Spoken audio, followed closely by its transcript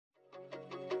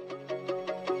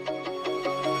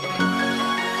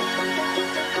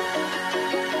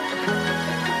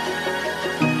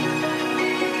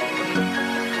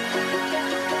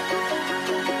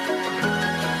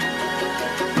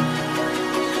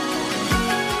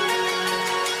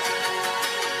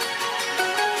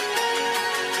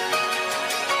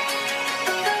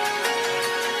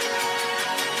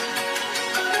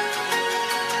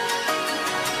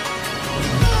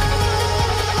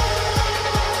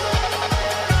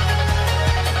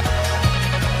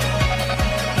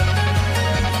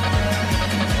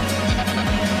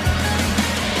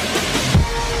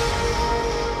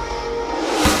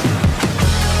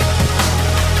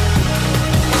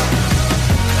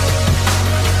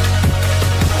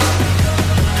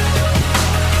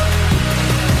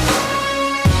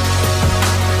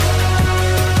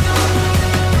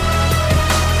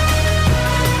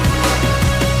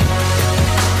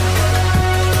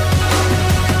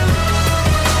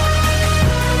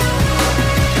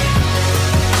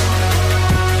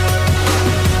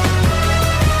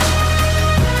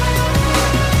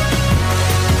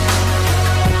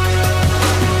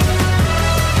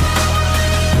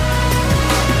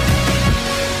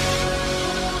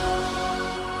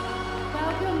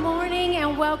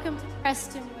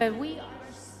Prestonwood. We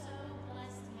are so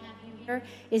blessed to have you here.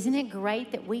 Isn't it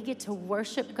great that we get to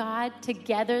worship God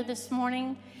together this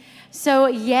morning? So,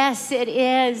 yes, it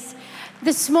is.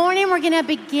 This morning, we're going to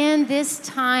begin this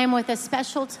time with a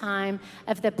special time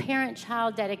of the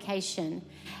parent-child dedication.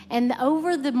 And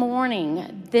over the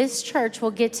morning, this church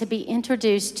will get to be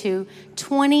introduced to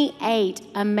 28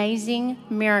 amazing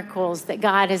miracles that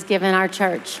God has given our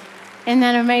church. Isn't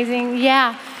that amazing?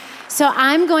 Yeah. So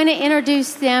I'm going to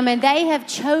introduce them, and they have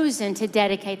chosen to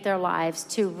dedicate their lives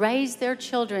to raise their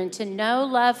children to know,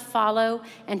 love, follow,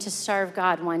 and to serve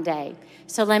God one day.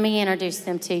 So let me introduce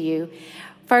them to you.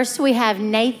 First, we have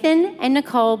Nathan and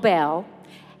Nicole Bell,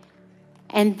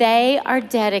 and they are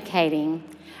dedicating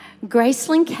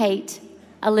Gracelyn Kate,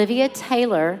 Olivia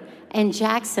Taylor, and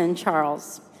Jackson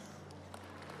Charles.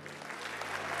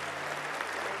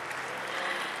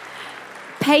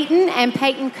 Peyton and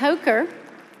Peyton Coker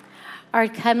are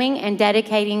coming and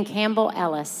dedicating Campbell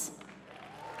Ellis.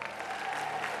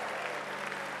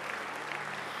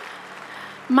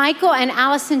 Michael and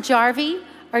Allison Jarvie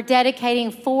are dedicating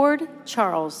Ford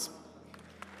Charles.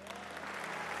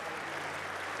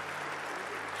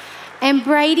 And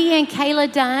Brady and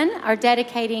Kayla Dunn are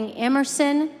dedicating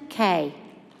Emerson Kay.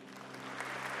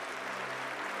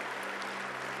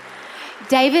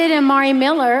 David and Mari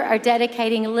Miller are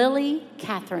dedicating Lily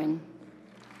Catherine.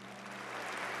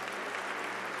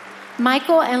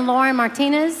 Michael and Lauren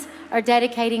Martinez are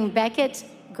dedicating Beckett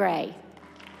Gray.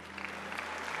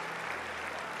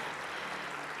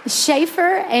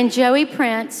 Schaefer and Joey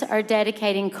Prince are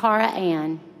dedicating Cara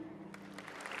Ann.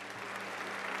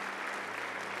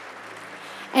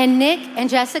 And Nick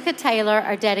and Jessica Taylor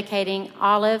are dedicating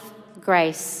Olive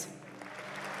Grace.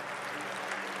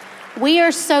 We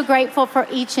are so grateful for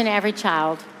each and every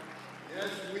child. Yes,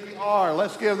 we are.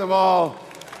 Let's give them all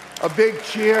a big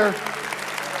cheer.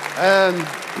 And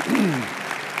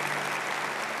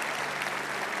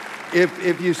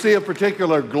if you see a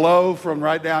particular glow from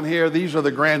right down here, these are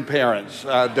the grandparents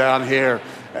down here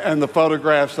and the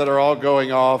photographs that are all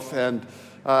going off. And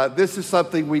this is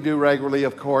something we do regularly,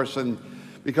 of course, and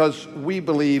because we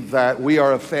believe that we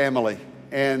are a family.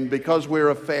 And because we're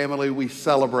a family, we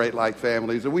celebrate like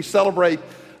families. And we celebrate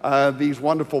these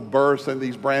wonderful births and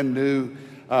these brand new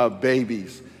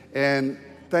babies. And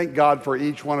thank God for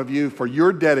each one of you for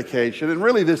your dedication. And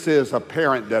really, this is a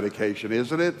parent dedication,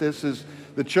 isn't it? This is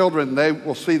the children. They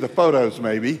will see the photos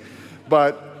maybe.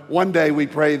 But one day we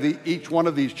pray that each one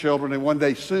of these children, and one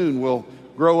day soon, will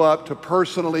grow up to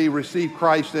personally receive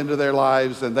Christ into their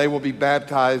lives, and they will be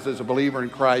baptized as a believer in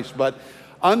Christ. But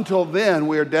until then,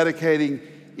 we are dedicating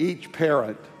each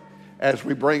parent as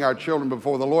we bring our children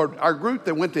before the Lord. Our group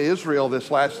that went to Israel this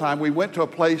last time, we went to a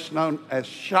place known as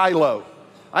Shiloh.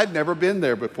 I'd never been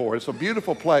there before. It's a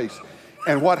beautiful place.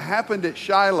 And what happened at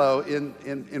Shiloh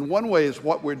in one way is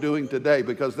what we're doing today,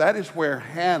 because that is where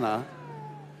Hannah,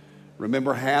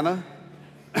 remember Hannah?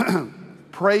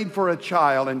 Prayed for a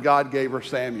child, and God gave her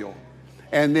Samuel.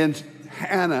 And then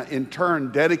Hannah, in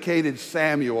turn, dedicated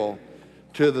Samuel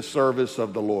to the service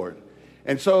of the Lord.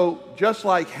 And so, just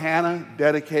like Hannah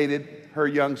dedicated her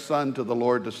young son to the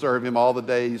Lord to serve him all the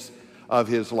days of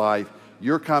his life,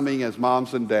 you're coming as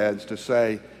moms and dads to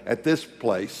say, at this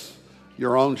place,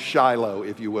 your own Shiloh,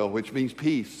 if you will, which means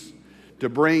peace, to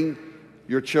bring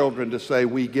your children to say,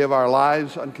 we give our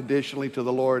lives unconditionally to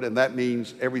the Lord, and that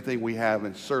means everything we have,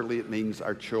 and certainly it means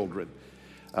our children.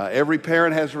 Every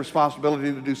parent has a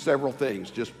responsibility to do several things,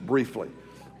 just briefly.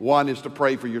 One is to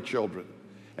pray for your children.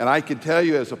 And I can tell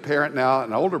you as a parent now,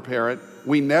 an older parent,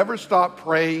 we never stop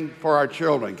praying for our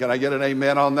children. Can I get an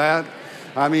amen on that?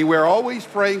 I mean, we're always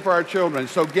praying for our children.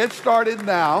 So get started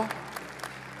now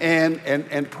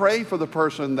and pray for the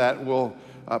person that will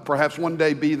perhaps one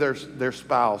day be their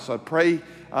spouse. Pray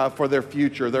for their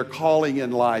future, their calling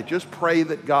in life. Just pray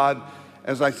that God,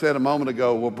 as I said a moment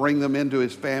ago, will bring them into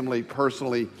his family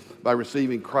personally by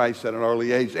receiving Christ at an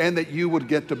early age, and that you would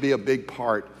get to be a big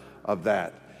part of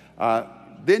that.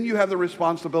 Then you have the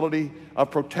responsibility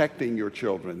of protecting your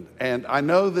children. And I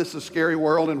know this is a scary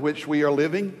world in which we are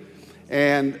living,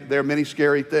 and there are many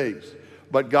scary things.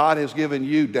 But God has given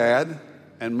you, Dad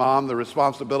and Mom, the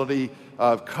responsibility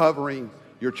of covering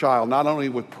your child, not only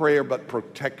with prayer, but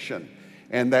protection,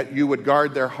 and that you would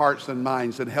guard their hearts and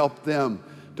minds and help them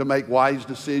to make wise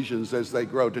decisions as they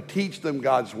grow, to teach them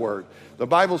God's word. The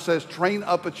Bible says, train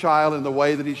up a child in the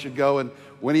way that he should go, and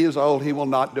when he is old, he will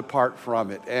not depart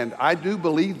from it. And I do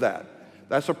believe that.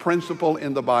 That's a principle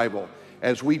in the Bible.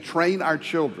 As we train our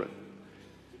children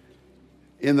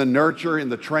in the nurture, in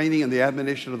the training, and the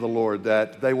admonition of the Lord,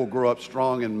 that they will grow up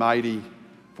strong and mighty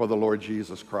for the Lord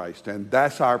Jesus Christ. And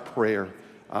that's our prayer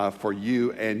for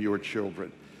you and your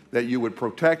children, that you would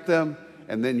protect them,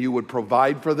 and then you would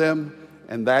provide for them,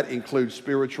 and that includes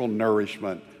spiritual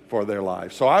nourishment for their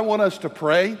lives. So I want us to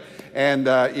pray, and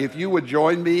if you would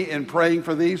join me in praying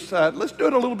for these, let's do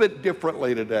it a little bit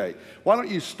differently today. Why don't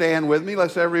you stand with me?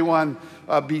 Let's everyone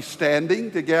be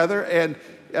standing together, and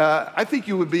I think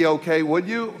you would be okay, would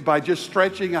you, by just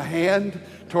stretching a hand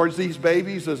towards these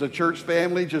babies as a church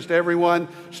family? Just everyone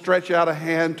stretch out a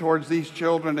hand towards these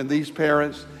children and these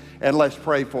parents, and let's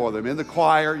pray for them. In the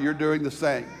choir, you're doing the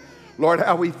same. Lord,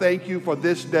 how we thank you for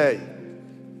this day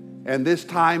and this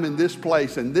time and this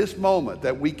place and this moment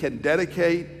that we can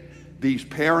dedicate these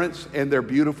parents and their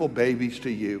beautiful babies to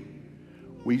you.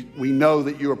 We know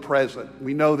that you are present.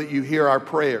 We know that you hear our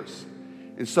prayers.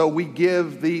 And so we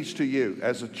give these to you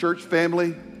as a church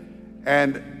family,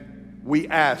 and we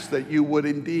ask that you would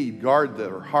indeed guard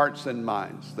their hearts and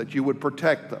minds, that you would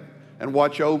protect them and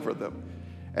watch over them,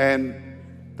 and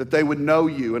that they would know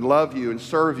you and love you and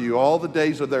serve you all the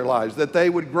days of their lives, that they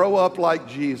would grow up like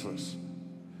Jesus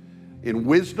in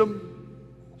wisdom,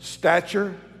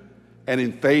 stature, and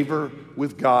in favor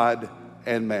with God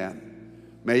and man.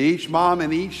 May each mom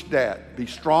and each dad be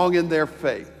strong in their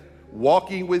faith,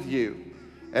 walking with you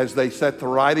as they set the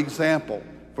right example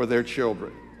for their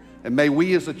children. And may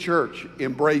we as a church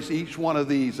embrace each one of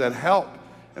these and help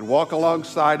and walk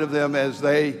alongside of them as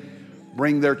they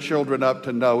bring their children up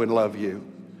to know and love you.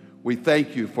 We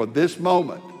thank you for this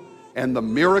moment and the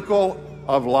miracle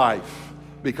of life,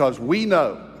 because we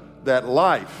know that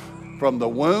life from the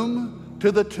womb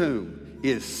to the tomb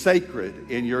is sacred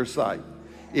in your sight.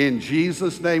 In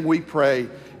Jesus' name we pray.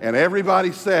 And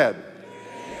everybody said,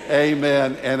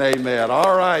 amen and amen.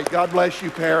 All right. God bless you,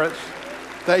 parents.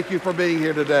 Thank you for being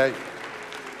here today.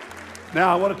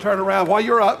 Now I want to turn around while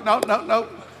you're up. No.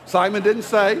 Simon didn't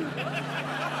say.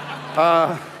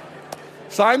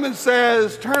 Simon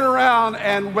says, turn around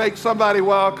and make somebody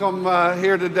welcome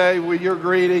here today with your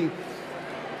greeting.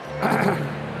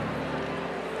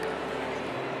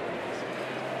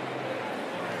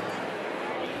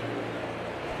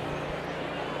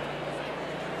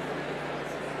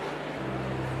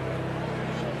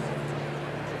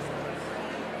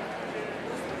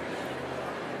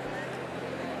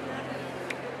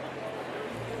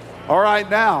 All right,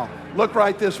 now, look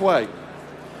right this way.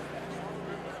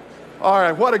 All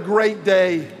right, what a great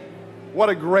day. What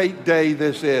a great day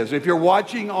this is. If you're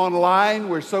watching online,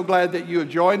 we're so glad that you have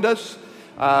joined us.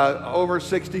 Over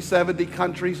 60, 70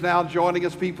 countries now joining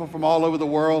us, people from all over the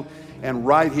world, and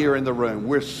right here in the room.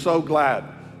 We're so glad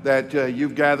that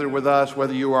you've gathered with us,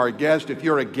 whether you are a guest. If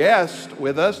you're a guest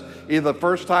with us, either the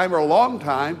first time or a long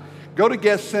time, go to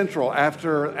Guest Central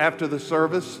after the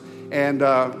service. And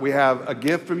we have a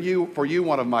gift for you,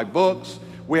 one of my books.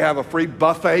 We have a free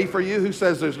buffet for you. Who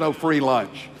says there's no free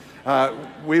lunch?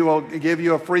 We will give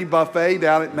you a free buffet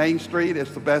down at Main Street.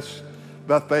 It's the best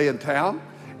buffet in town.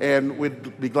 And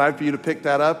we'd be glad for you to pick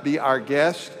that up, be our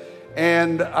guest.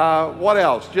 And what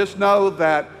else? Just know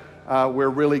that we're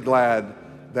really glad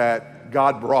that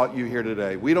God brought you here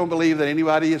today. We don't believe that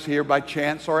anybody is here by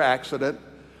chance or accident,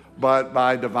 but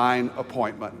by divine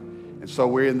appointment. And so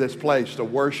we're in this place to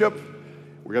worship.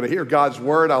 We're going to hear God's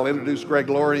word. I'll introduce Greg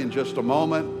Laurie in just a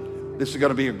moment. This is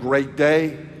going to be a great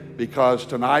day because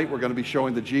tonight we're going to be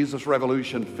showing the Jesus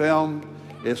Revolution film.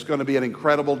 It's going to be an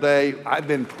incredible day. I've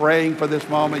been praying for this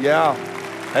moment. Yeah.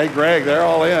 Hey, Greg, they're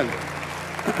all in.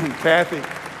 Kathy.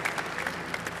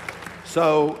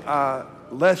 So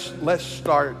let's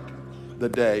start the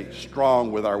day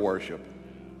strong with our worship.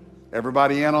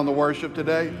 Everybody in on the worship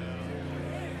today?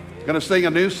 Going to sing a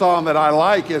new song that I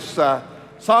like. It's Psalm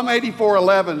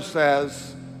 84:11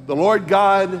 says, "The Lord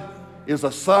God is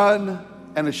a sun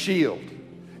and a shield,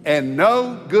 and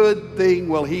no good thing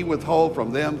will he withhold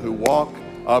from them who walk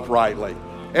uprightly."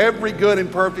 Every good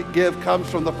and perfect gift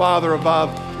comes from the Father above.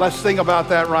 Let's sing about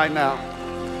that right now.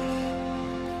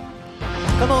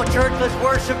 Come on, church, let's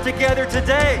worship together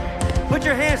today. Put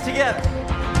your hands together.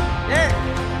 Yeah.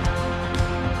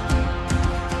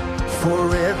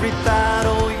 For every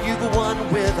battle you've won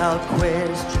without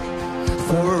question,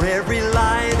 for every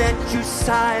lie that you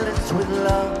silence with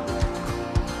love,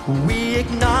 we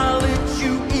acknowledge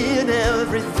you in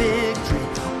every victory,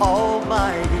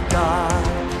 Almighty God.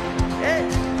 Hey.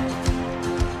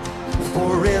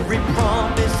 For every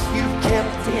promise you've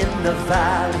kept in the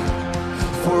valley,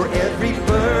 for every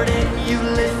burden you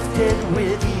lifted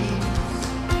with ease,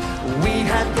 we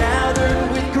have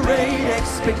gathered with great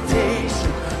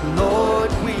expectation.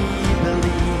 Lord, we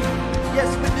believe.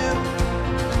 Yes, we do.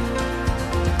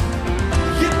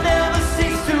 You never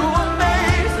cease to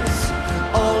amaze us.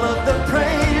 All of the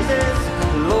praises,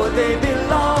 Lord, they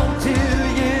belong to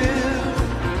you.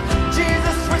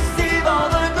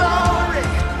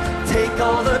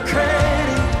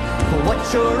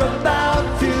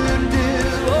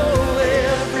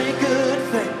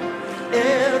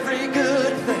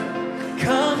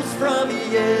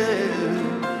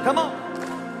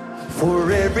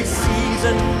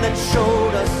 and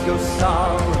showed us your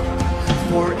sorrow,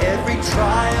 for every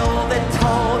trial that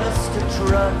taught us to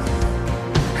trust.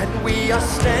 And we are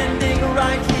standing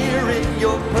right here in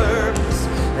your purpose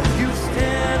as you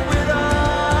stand with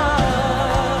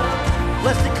us.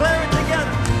 Let's declare it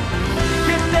together.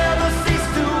 You never cease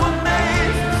to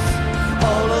amaze us.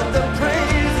 All of the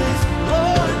praises,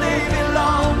 Lord, they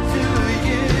belong to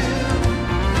you.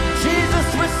 Jesus,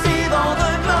 receive all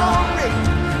the glory.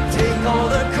 Take all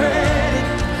the credit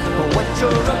for what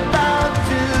you're about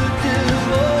to do.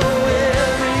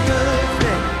 Oh, every good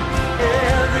thing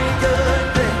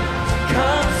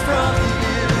comes from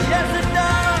you. Yes, it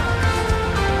does.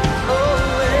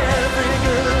 Oh, every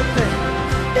good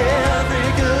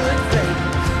thing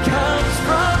comes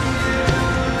from you,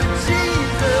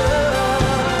 Jesus.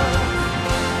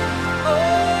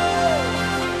 Oh,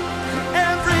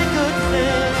 every good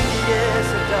thing, yes,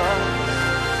 it does.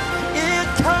 It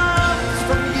comes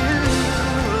from you,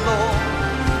 Lord.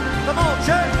 Come on,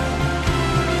 church.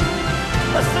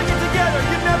 Let's sing it together.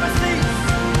 You never cease.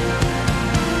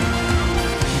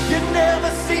 You never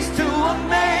cease to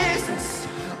amaze us.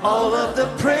 All of the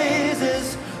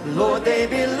praises, Lord, they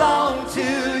belong to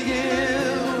you.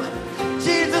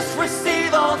 Jesus,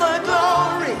 receive all the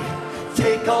glory.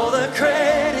 Take all the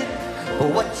credit for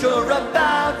what you're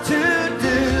about to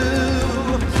do.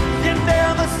 You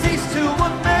never cease to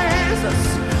amaze us.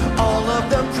 All of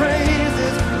the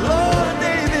praises, Lord,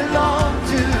 they belong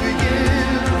to you.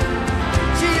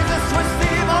 Jesus,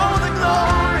 receive all the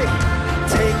glory.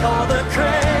 Take all the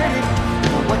credit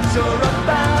for what you're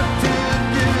about to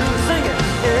do. Sing it.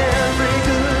 Every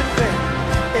good thing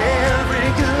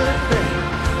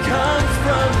comes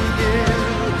from you,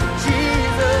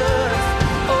 Jesus.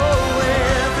 Oh,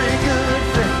 every good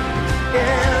thing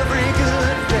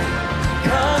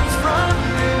comes from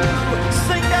you.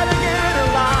 Sing that again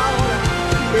aloud.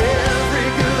 Every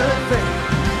good thing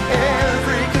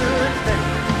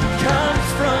comes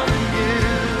from you.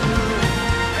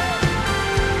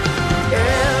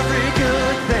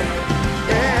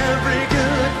 Every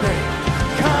good thing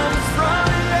comes from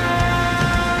you,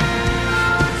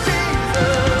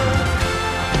 Jesus.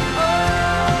 Oh,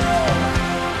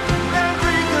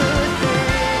 every good thing,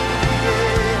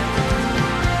 yeah.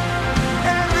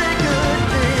 Every good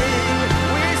thing.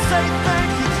 We say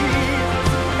thank you, Jesus.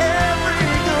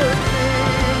 Every good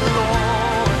thing,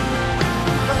 Lord.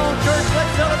 Come on, church,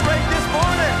 let's celebrate this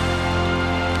morning.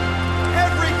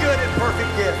 Every good and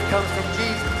perfect gift comes from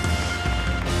Jesus.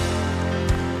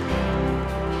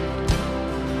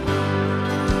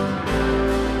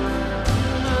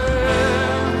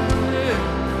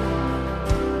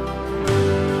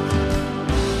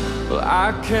 Well,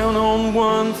 I count on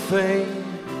one thing.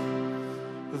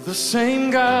 The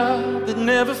same God that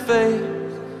never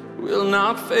fails will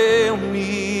not fail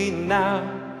me now.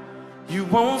 You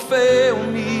won't fail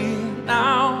me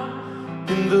now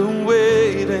in the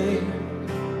waiting.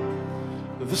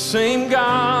 The same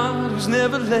God who's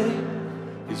never late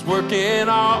is working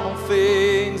all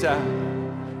things out.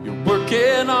 You're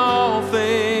working all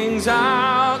things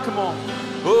out. Come on.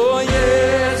 Oh,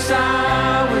 yes,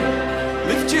 I will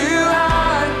lift you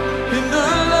high in the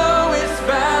lowest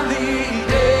valley.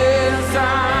 Yes,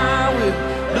 I will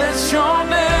bless your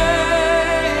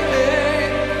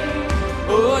name.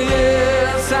 Oh,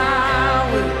 yes, I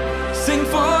will sing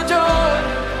for joy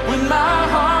when my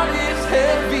heart is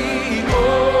heavy.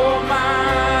 Oh,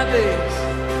 my days.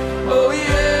 Oh,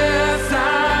 yes, I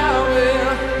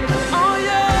will. Oh,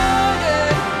 yeah, yeah,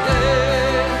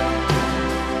 yeah.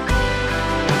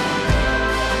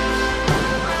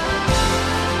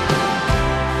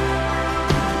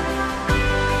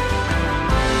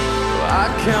 I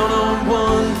count on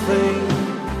one thing.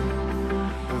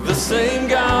 The same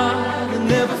God that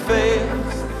never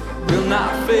fails will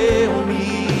not fail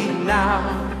me now.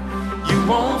 You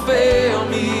won't fail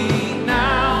me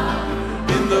now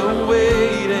in the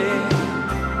waiting.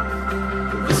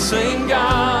 The same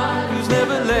God who's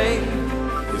never late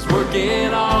is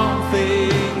working all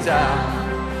things out.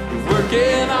 He's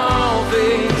working all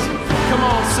things. Come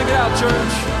on, sing it out,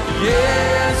 church.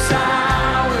 Yes,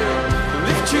 I will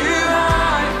lift you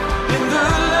high in the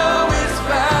lowest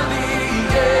valley.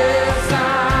 Yes, I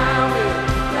will.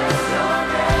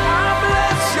 I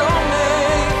bless your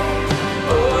name.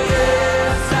 Oh,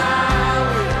 yes, I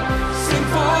will sing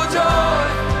for joy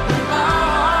when my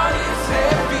heart is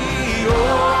heavy.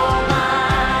 All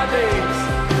my days.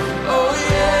 Oh,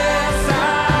 yes, I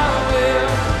will.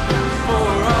 For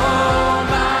all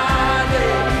my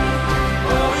days.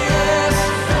 Oh, yes,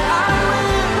 I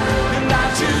will.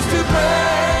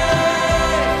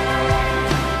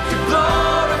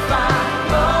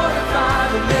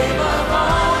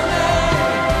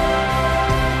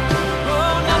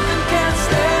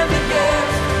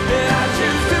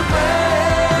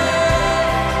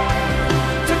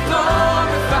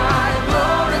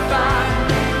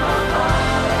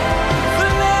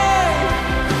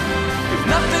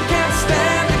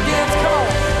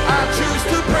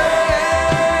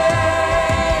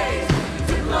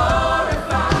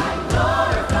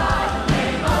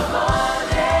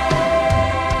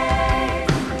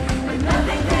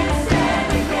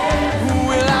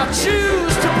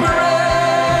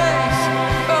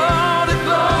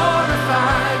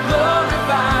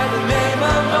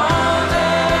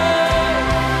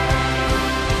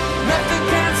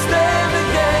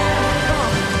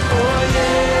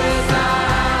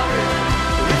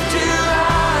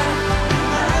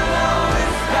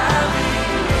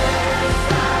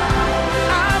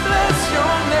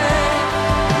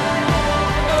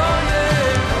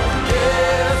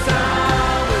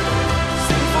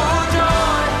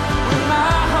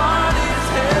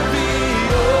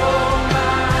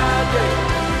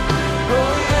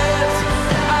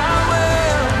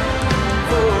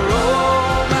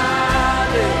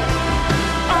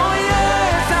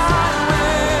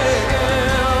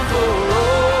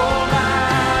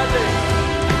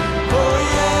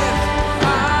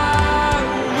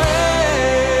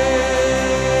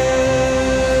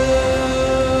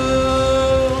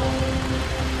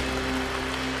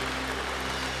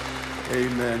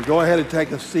 Go ahead and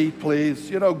take a seat, please.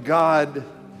 You know, God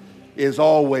is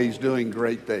always doing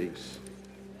great things.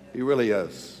 He really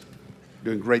is.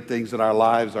 Doing great things in our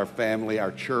lives, our family,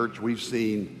 our church. We've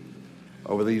seen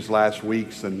over these last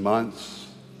weeks and months,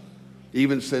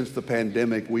 even since the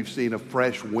pandemic, we've seen a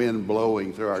fresh wind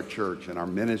blowing through our church and our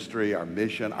ministry, our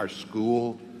mission, our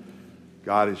school.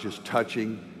 God is just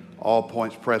touching All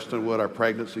Points Prestonwood, our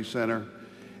pregnancy center.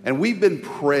 And we've been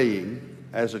praying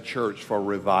as a church for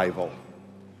revival.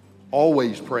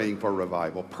 Always praying for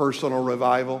revival, personal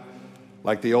revival.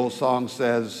 Like the old song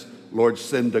says, Lord,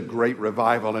 send a great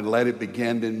revival and let it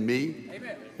begin in me.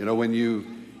 Amen. You know, when you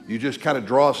just kind of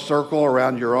draw a circle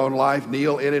around your own life,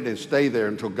 kneel in it and stay there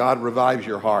until God revives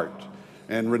your heart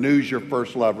and renews your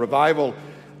first love. Revival,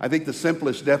 I think the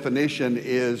simplest definition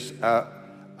is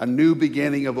a new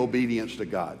beginning of obedience to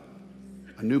God.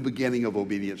 A new beginning of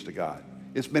obedience to God.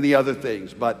 It's many other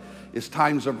things, but it's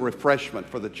times of refreshment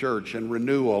for the church and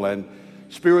renewal and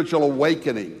spiritual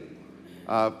awakening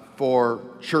for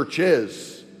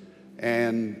churches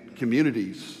and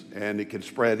communities, and it can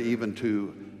spread even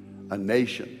to a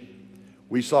nation.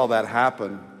 We saw that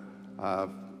happen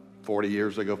 40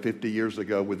 years ago, 50 years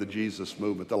ago with the Jesus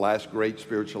movement, the last great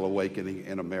spiritual awakening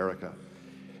in America.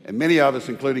 And many of us,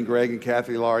 including Greg and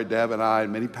Kathy, Laurie, Deb, and I,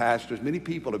 and many pastors, many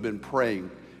people have been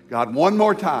praying, God, one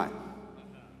more time,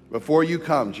 before you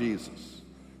come, Jesus,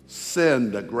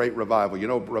 send a great revival. You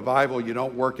know, revival, you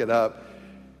don't work it up,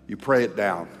 you pray it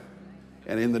down.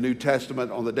 And in the New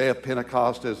Testament, on the day of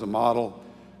Pentecost as a model,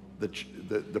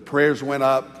 the prayers went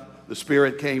up, the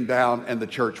Spirit came down, and the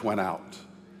church went out.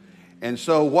 And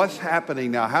so what's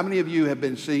happening now? How many of you have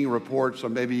been seeing reports or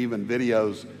maybe even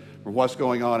videos from what's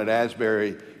going on at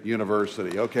Asbury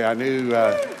University? Okay, I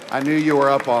knew you were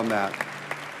up on that.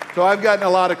 So I've gotten a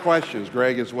lot of questions,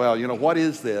 Greg as well. You know, what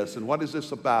is this? And what is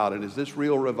this about? And is this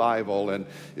real revival? And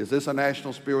is this a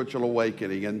national spiritual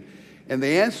awakening? And the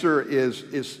answer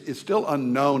is still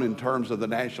unknown in terms of the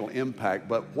national impact.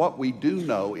 But what we do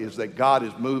know is that God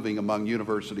is moving among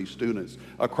university students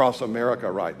across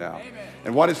America right now. Amen.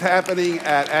 And what is happening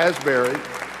at Asbury,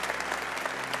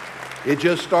 it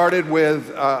just started with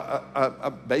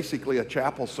basically a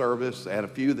chapel service and a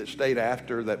few that stayed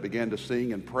after that began to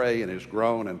sing and pray, and has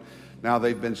grown. And now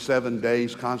they've been 7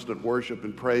 days constant worship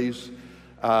and praise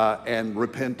and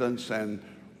repentance and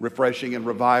refreshing and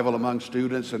revival among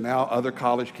students. And now other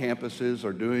college campuses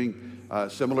are doing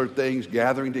similar things,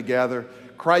 gathering together.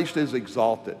 Christ is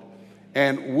exalted.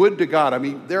 And would to God, I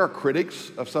mean, there are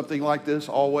critics of something like this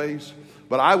always.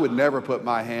 But I would never put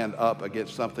my hand up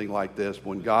against something like this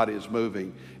when God is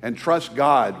moving, and trust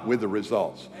God with the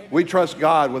results. We trust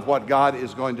God with what God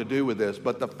is going to do with this.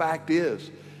 But the fact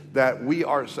is that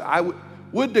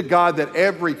would to God that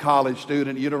every college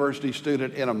student, university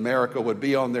student in America would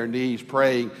be on their knees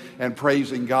praying and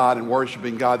praising God and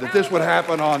worshiping God, that this would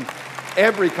happen on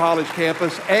every college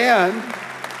campus and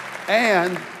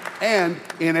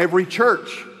in every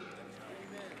church.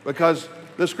 Because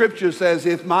the scripture says,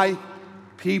 if my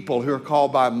people who are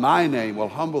called by my name will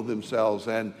humble themselves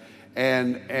and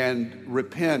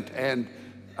repent and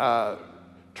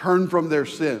turn from their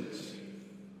sins,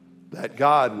 that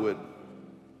God would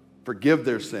forgive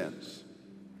their sins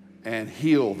and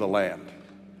heal the land.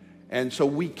 And so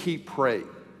we keep praying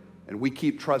and we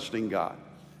keep trusting God.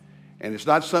 And it's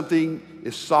not something,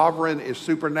 it's sovereign, it's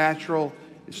supernatural,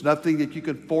 it's nothing that you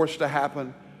can force to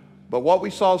happen. But what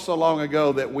we saw so long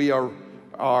ago that we are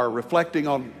reflecting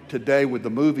on today with the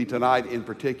movie tonight in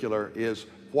particular is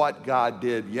what God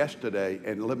did yesterday.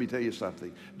 And let me tell you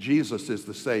something. Jesus is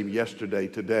the same yesterday,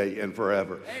 today, and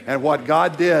forever. Amen. And what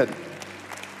God did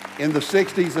in the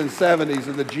 60s and 70s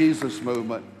in the Jesus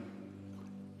movement,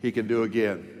 he can do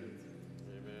again.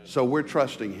 Amen. So we're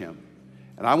trusting him.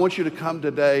 And I want you to come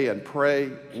today and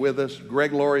pray with us.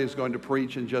 Greg Laurie is going to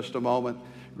preach in just a moment.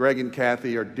 Greg and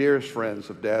Kathy are dearest friends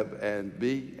of Deb and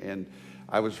me. And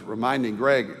I was reminding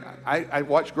Greg, I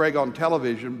watched Greg on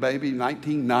television, maybe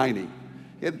 1990.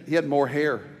 He had more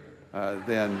hair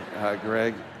than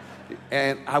Greg.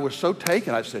 And I was so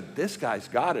taken, I said, this guy's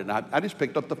got it. And I just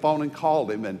picked up the phone and called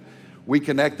him, and we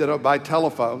connected up by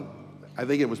telephone. I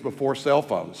think it was before cell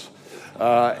phones.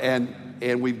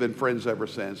 And we've been friends ever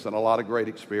since, and a lot of great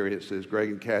experiences. Greg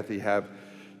and Kathy have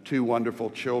 2 wonderful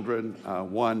children.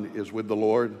 One is with the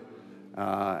Lord.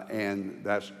 And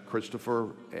that's Christopher,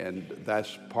 and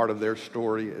that's part of their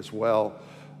story as well.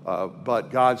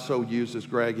 But God so uses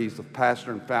Greg. He's the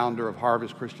pastor and founder of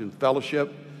Harvest Christian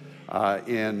Fellowship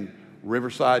in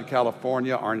Riverside,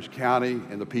 California, Orange County,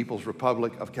 in the People's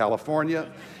Republic of California.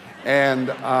 And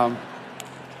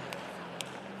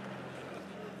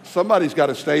somebody's got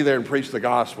to stay there and preach the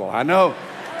gospel. I know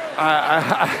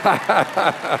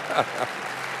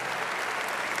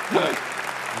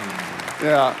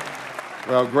Yeah.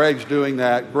 Well, Greg's doing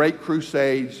that. Great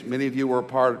crusades. Many of you were a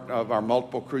part of our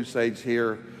multiple crusades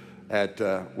here at,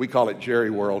 we call it Jerry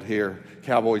World here,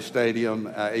 Cowboy Stadium,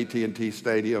 AT&T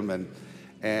Stadium,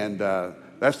 and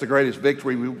that's the greatest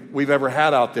victory we've ever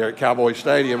had out there at Cowboy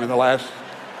Stadium in the last,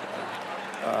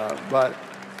 but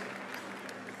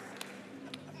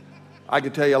I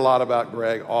could tell you a lot about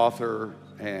Greg, author,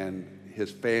 and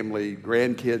his family,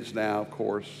 grandkids now, of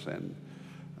course, and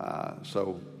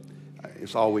so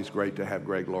it's always great to have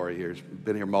Greg Laurie here. He's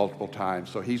been here multiple times.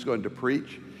 So he's going to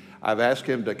preach. I've asked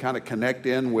him to kind of connect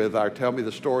in with our Tell Me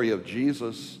the Story of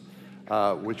Jesus,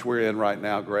 which we're in right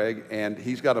now, Greg. And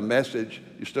he's got a message.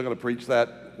 You're still going to preach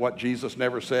that, what Jesus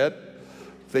never said?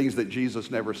 Things that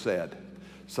Jesus never said.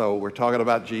 So we're talking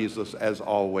about Jesus as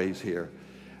always here.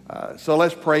 So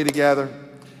let's pray together.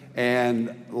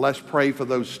 And let's pray for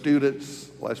those students.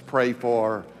 Let's pray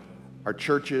for our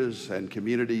churches and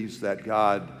communities that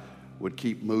God would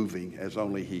keep moving as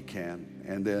only He can.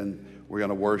 And then we're going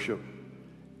to worship,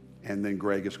 and then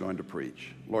Greg is going to preach.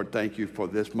 Lord, thank you for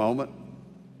this moment,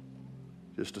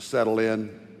 just to settle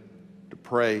in, to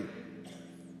pray.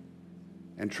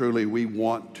 And truly, we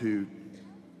want to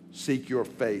seek your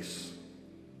face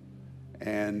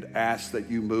and ask that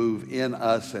you move in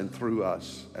us and through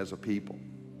us as a people.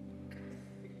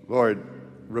 Lord,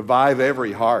 revive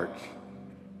every heart.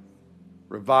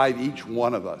 Revive each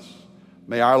one of us.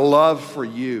 May our love for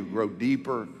you grow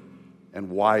deeper and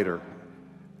wider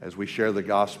as we share the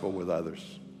gospel with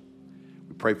others.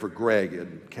 We pray for Greg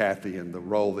and Kathy and the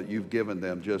role that you've given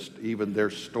them, just even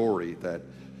their story that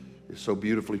is so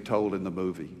beautifully told in the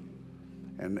movie.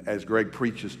 And as Greg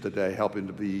preaches today, help him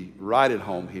to be right at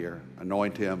home here.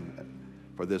 Anoint him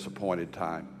for this appointed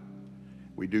time.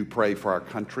 We do pray for our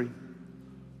country,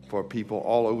 for people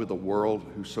all over the world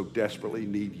who so desperately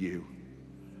need you.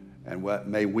 And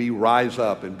may we rise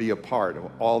up and be a part of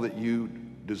all that you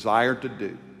desire to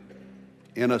do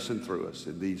in us and through us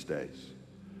in these days.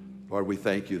 Lord, we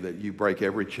thank you that you break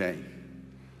every chain,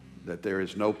 that there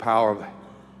is no power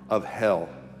of hell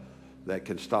that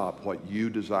can stop what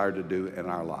you desire to do in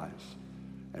our lives.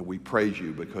 And we praise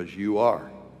you because you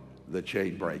are the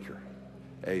chain breaker.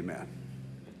 Amen.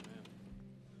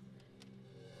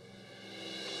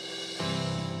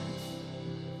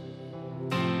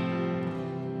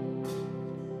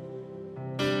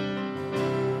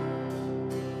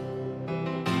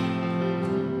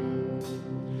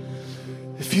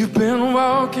 If you've been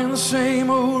walking the same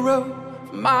old road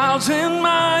for miles and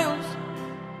miles,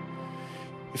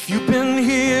 if you've been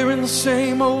hearing the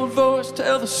same old voice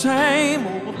tell the same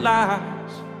old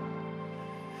lies,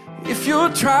 if you're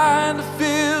trying to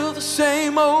fill the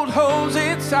same old holes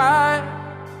inside,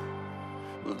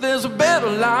 well, there's a better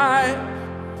life.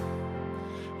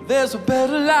 There's a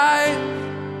better life.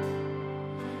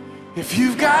 If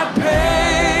you've got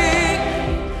pain,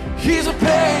 He's a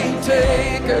pain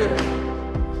taker.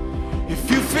 If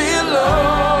you feel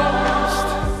lost,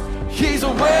 He's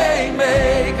a way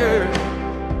maker.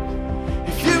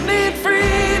 If you need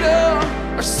freedom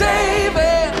or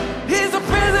saving, He's a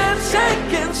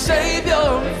prison-shaking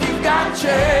Savior. If you've got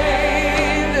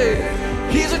chains,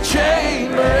 He's a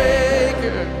chain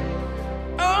breaker.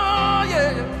 Oh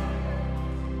yeah.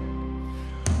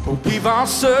 Oh, we've all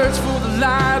searched for the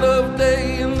light of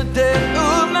day in the dead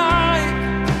of night.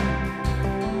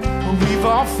 We've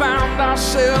all found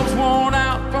ourselves worn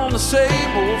out from the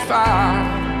same old fire.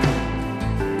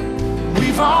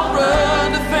 We've all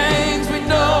run to things we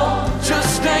know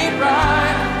just ain't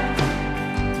right.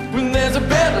 When there's a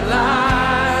better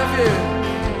life,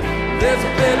 yeah, there's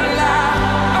a better life.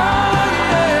 Oh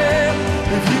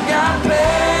yeah, if you got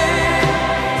pain,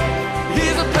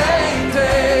 He's a pain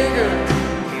taker.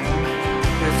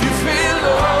 If you feel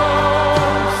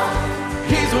lost,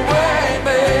 He's a way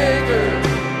maker.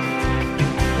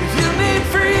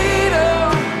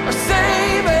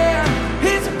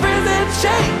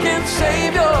 Shaking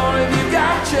Savior, if you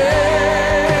got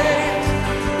chains,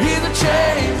 He's a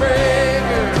chain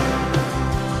breaker.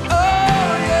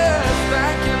 Oh yes,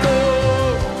 thank you,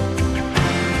 Lord.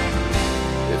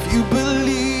 If you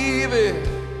believe it,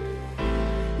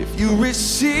 if you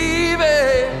receive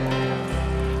it,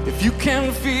 if you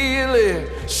can feel it,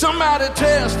 somebody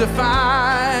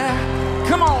testify.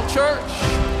 Come on, church.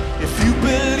 If you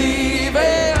believe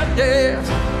it, yes.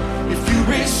 If you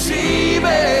receive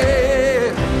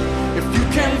it, if you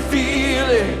can feel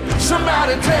it,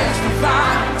 somebody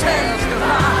testify, testify.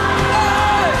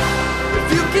 Oh,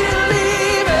 if you can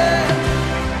leave it,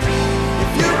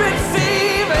 if you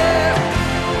receive it,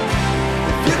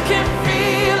 if you can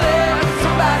feel it,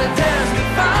 somebody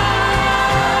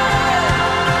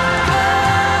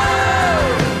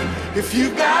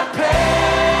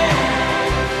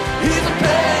He's a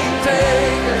pain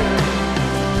taker.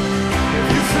 If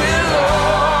you feel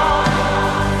lost,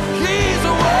 he's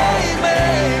a way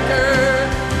maker.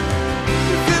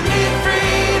 If you need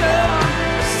freedom,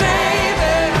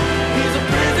 saving, he's a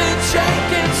prison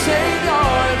shaking savior.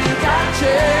 If you got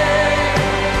chains,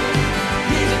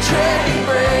 he's a chain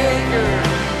breaker.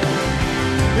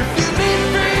 If you need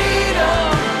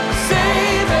freedom,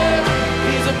 saving,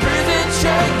 he's a prison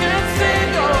shaking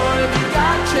savior. If you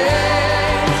got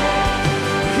chains,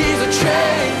 he's a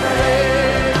chain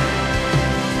breaker.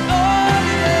 Oh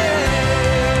yeah.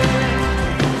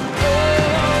 Oh,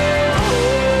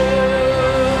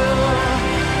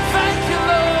 thank you,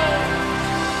 Lord.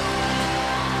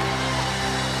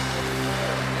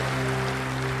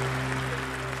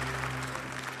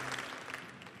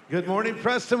 Good morning,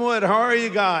 Prestonwood. How are you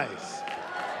guys?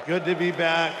 Good to be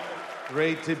back.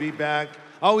 Great to be back.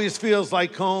 Always feels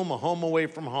like home, a home away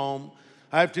from home.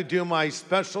 I have to do my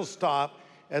special stop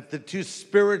at the two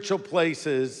spiritual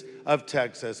places of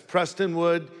Texas,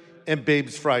 Prestonwood and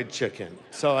Babe's Fried Chicken.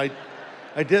 So I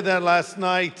did that last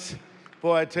night.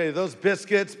 Boy, I tell you, those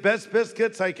biscuits, best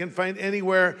biscuits I can find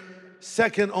anywhere,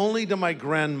 second only to my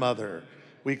grandmother.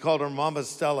 We called her Mama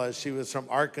Stella. She was from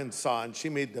Arkansas, and she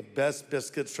made the best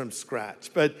biscuits from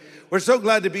scratch. But we're so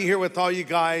glad to be here with all you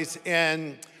guys,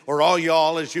 or all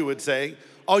y'all, as you would say,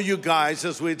 all you guys,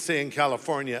 as we'd say in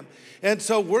California. And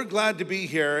so we're glad to be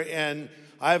here, and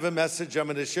I have a message I'm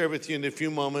going to share with you in a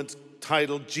few moments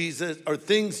titled Jesus, or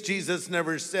Things Jesus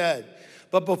Never Said.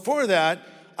 But before that,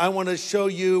 I want to show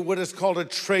you what is called a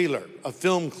trailer, a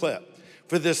film clip,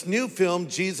 for this new film,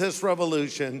 Jesus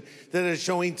Revolution, that is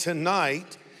showing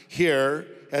tonight here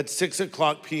at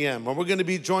 6:00 p.m. And we're going to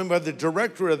be joined by the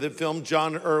director of the film,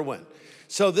 John Irwin.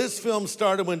 So this film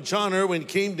started when John Irwin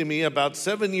came to me about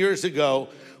 7 years ago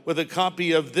with a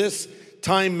copy of this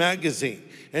Time magazine.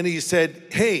 And he said,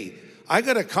 hey, I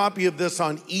got a copy of this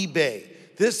on eBay.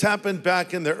 This happened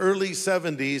back in the early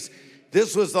 70s.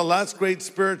 This was the last great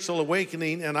spiritual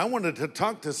awakening, and I wanted to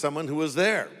talk to someone who was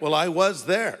there. Well, I was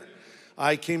there.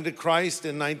 I came to Christ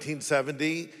in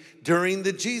 1970 during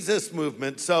the Jesus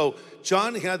movement. So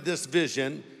John had this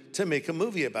vision to make a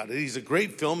movie about it. He's a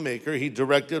great filmmaker. He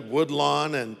directed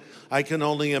Woodlawn and I Can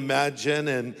Only Imagine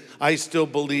and I Still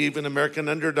Believe in American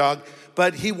Underdog.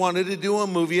 But he wanted to do a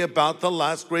movie about the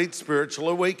last great spiritual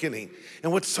awakening.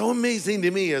 And what's so amazing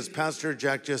to me, as Pastor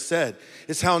Jack just said,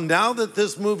 is how now that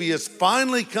this movie is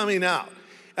finally coming out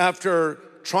after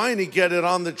trying to get it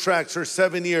on the tracks for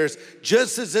 7 years,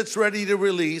 just as it's ready to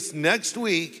release next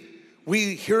week,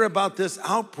 we hear about this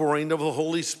outpouring of the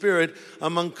Holy Spirit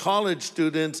among college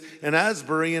students in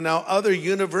Asbury and now other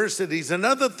universities and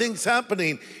other things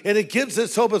happening. And it gives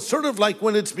us hope. It's sort of like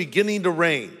when it's beginning to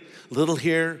rain. A little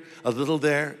here, a little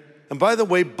there. And by the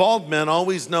way, bald men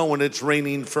always know when it's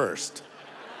raining first.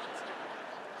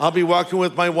 I'll be walking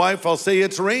with my wife. I'll say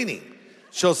it's raining.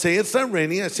 She'll say, it's not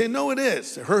raining. I say, no, it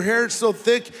is. Her hair is so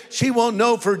thick, she won't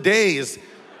know for days.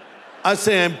 I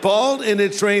say, I'm bald and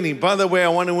it's raining. By the way, I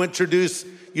want to introduce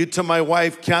you to my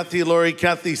wife, Kathy Laurie.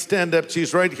 Kathy, stand up.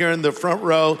 She's right here in the front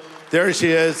row. There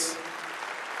she is.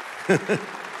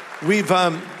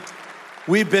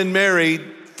 We've been married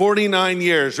 49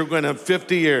 years. We're going to have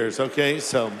 50 years, okay?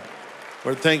 So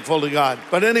we're thankful to God.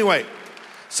 But anyway,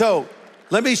 so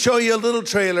let me show you a little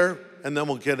trailer, and then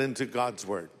we'll get into God's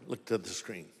word. Look to the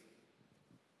screen.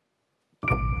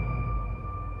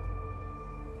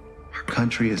 Our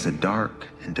country is a dark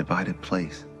and divided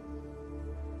place.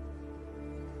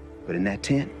 But in that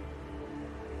tent,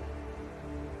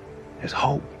 there's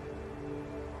hope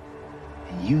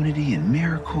and unity and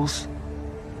miracles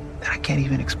that I can't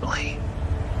even explain.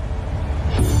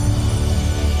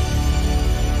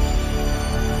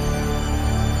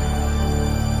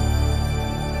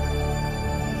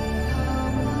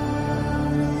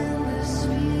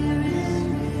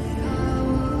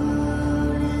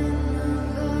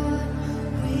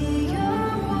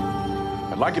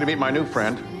 I'd like you to meet my new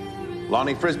friend,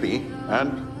 Lonnie Frisbee,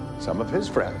 and some of his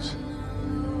friends.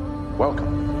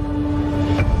 Welcome.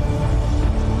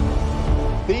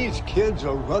 These kids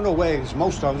are runaways,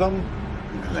 most of them.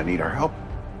 They need our help.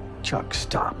 Chuck,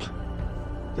 stop.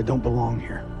 They don't belong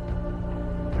here.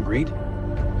 Agreed?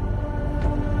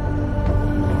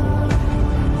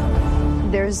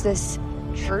 There's this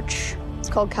church. It's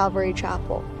called Calvary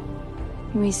Chapel.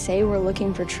 And we say we're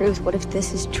looking for truth. What if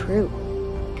this is true?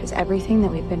 Because everything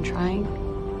that we've been trying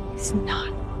is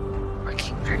not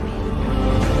working for me.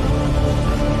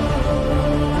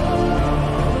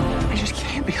 I just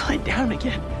can't be let down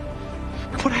again.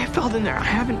 What I felt in there, I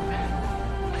haven't.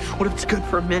 What if it's good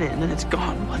for a minute and then it's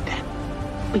gone? What then?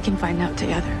 We can find out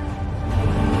together.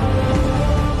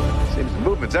 Seems the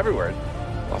movement's everywhere.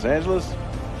 Los Angeles,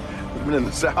 even in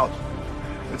the South.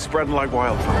 It's spreading like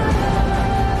wildfire.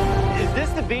 Is this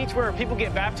the beach where people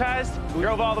get baptized? We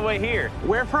drove all the way here.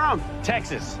 Where from?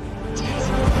 Texas.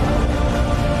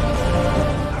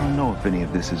 I don't know if any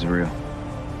of this is real.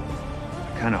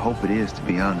 I kind of hope it is, to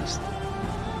be honest.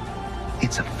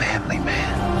 It's a family,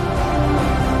 man.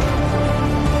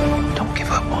 Don't give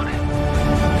up on it.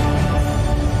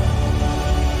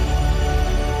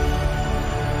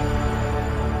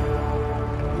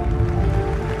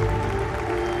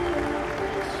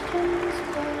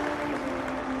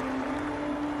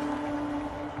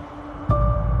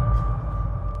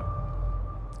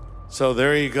 So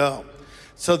there you go.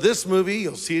 So this movie,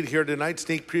 you'll see it here tonight,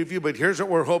 sneak preview, but here's what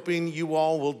we're hoping you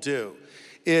all will do.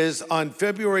 Is on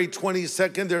February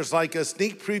 22nd, there's like a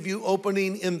sneak preview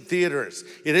opening in theaters.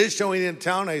 It is showing in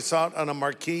town. I saw it on a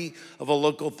marquee of a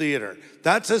local theater.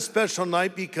 That's a special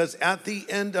night because at the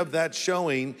end of that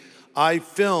showing, I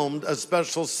filmed a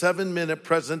special 7-minute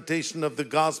presentation of the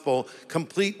gospel,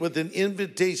 complete with an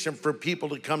invitation for people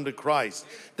to come to Christ.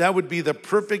 That would be the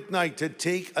perfect night to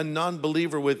take a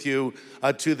non-believer with you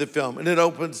to the film. And it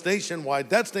opens nationwide.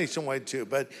 That's nationwide too,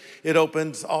 but it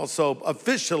opens also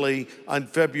officially on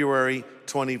February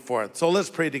 24th. So let's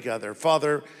pray together.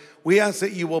 Father, we ask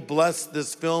that you will bless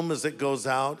this film as it goes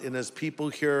out and as people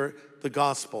hear the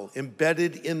gospel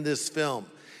embedded in this film,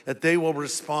 that they will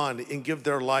respond and give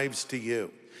their lives to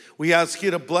you. We ask you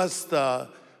to bless the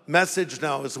message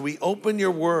now as we open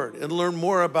your word and learn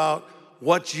more about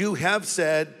what you have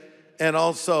said and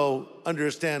also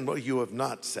understand what you have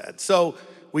not said. So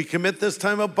we commit this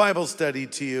time of Bible study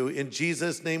to you. In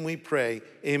Jesus' name we pray,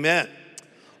 amen.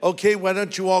 Okay, why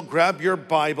don't you all grab your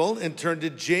Bible and turn to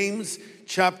James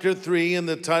chapter 3, and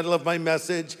the title of my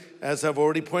message, as I've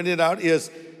already pointed out, is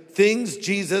Things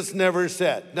Jesus Never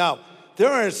Said. Now,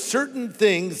 there are certain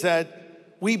things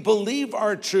that we believe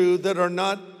are true that are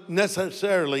not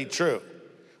necessarily true.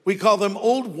 We call them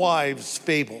old wives'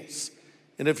 fables.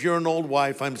 And if you're an old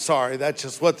wife, I'm sorry, that's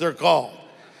just what they're called.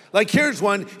 Like here's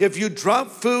one: if you drop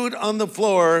food on the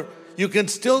floor, you can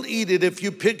still eat it if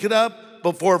you pick it up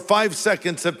before 5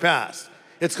 seconds have passed.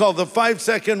 It's called the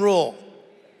 5-second rule.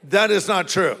 That is not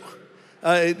true.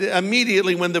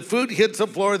 Immediately when the food hits the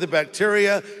floor, the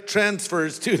bacteria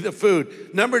transfers to the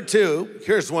food. Number 2,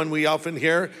 here's one we often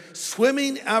hear: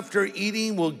 swimming after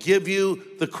eating will give you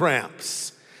the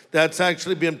cramps. That's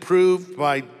actually been proved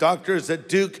by doctors at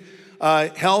Duke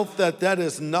Health that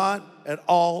is not at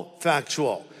all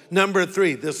factual. Number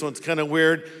 3, this one's kind of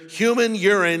weird: human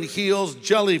urine heals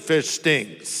jellyfish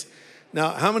stings. Now,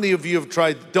 how many of you have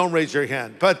tried? Don't raise your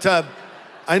hand, but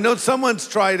I know someone's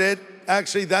tried it.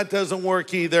 Actually, that doesn't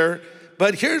work either.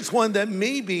 But here's one that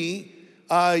maybe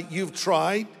you've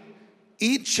tried: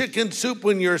 eat chicken soup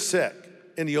when you're sick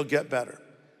and you'll get better.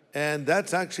 And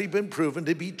that's actually been proven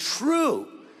to be true.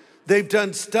 They've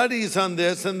done studies on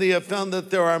this, and they have found that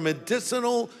there are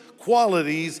medicinal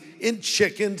qualities in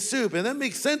chicken soup. And that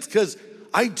makes sense because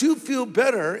I do feel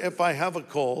better if I have a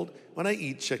cold when I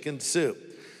eat chicken soup.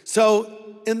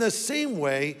 So in the same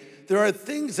way, there are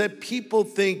things that people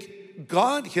think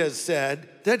God has said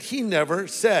that he never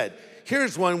said.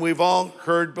 Here's one we've all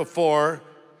heard before: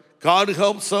 God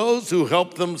helps those who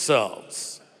help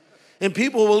themselves. And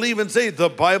people will even say, the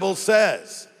Bible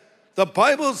says. The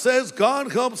Bible says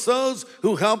God helps those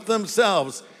who help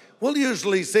themselves. We'll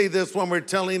usually say this when we're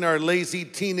telling our lazy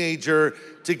teenager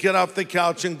to get off the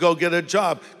couch and go get a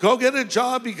job. Go get a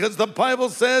job because the Bible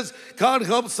says God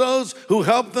helps those who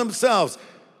help themselves.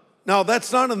 Now,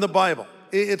 that's not in the Bible.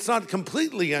 It's not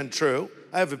completely untrue.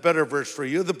 I have a better verse for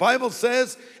you. The Bible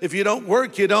says if you don't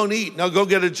work, you don't eat. Now go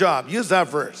get a job. Use that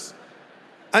verse.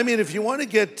 I mean, if you want to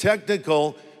get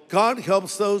technical, God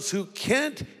helps those who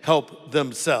can't help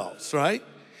themselves, right?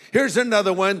 Here's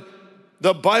another one.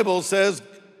 The Bible says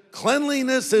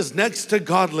cleanliness is next to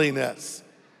godliness.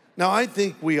 Now, I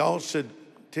think we all should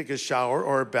take a shower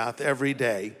or a bath every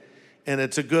day, and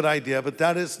it's a good idea, but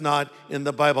that is not in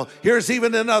the Bible. Here's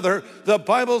even another. The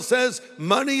Bible says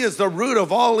money is the root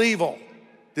of all evil.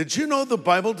 Did you know the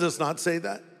Bible does not say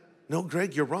that? No,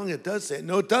 Greg, you're wrong. It does say it.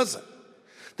 No, it doesn't.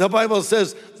 The Bible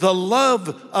says the love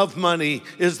of money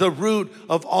is the root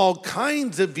of all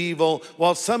kinds of evil,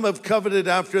 while some have coveted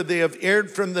after they have erred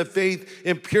from the faith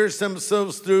and pierced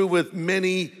themselves through with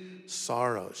many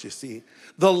sorrows. You see,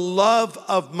 the love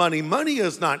of money. Money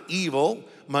is not evil.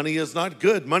 Money is not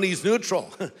good. Money's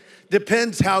neutral.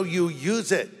 Depends how you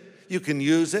use it. You can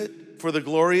use it for the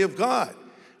glory of God,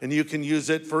 and you can use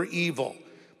it for evil.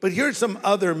 But here's some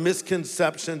other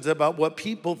misconceptions about what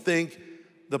people think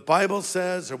the Bible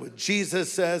says or what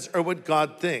Jesus says or what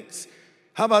God thinks.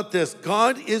 How about this?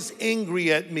 God is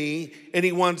angry at me and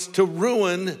he wants to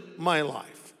ruin my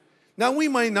life. Now, we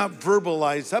might not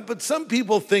verbalize that, but some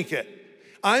people think it.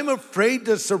 I'm afraid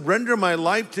to surrender my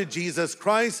life to Jesus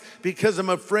Christ because I'm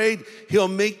afraid he'll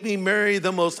make me marry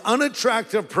the most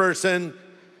unattractive person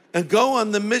and go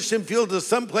on the mission field to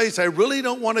someplace I really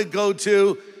don't want to go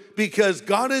to because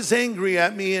God is angry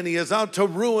at me and he is out to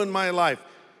ruin my life.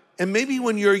 And maybe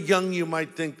when you're young, you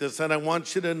might think this, and I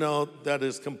want you to know that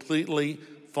is completely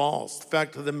false. The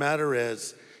fact of the matter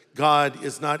is, God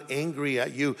is not angry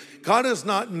at you. God is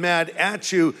not mad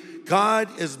at you.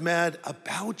 God is mad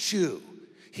about you.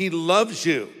 He loves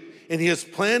you, and his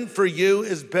plan for you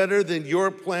is better than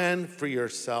your plan for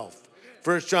yourself.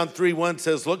 1 John 3:1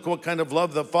 says, look what kind of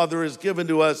love the Father has given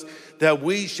to us, that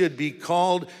we should be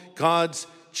called God's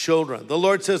children. The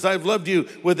Lord says, I've loved you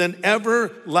with an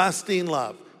everlasting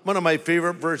love. One of my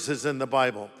favorite verses in the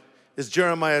Bible is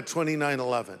Jeremiah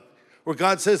 29:11, where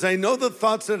God says, I know the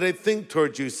thoughts that I think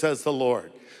towards you, says the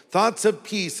Lord, thoughts of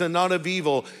peace and not of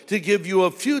evil, to give you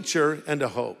a future and a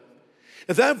hope.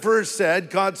 If that verse said,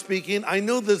 God speaking, I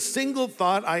know the single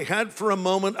thought I had for a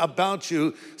moment about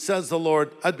you, says the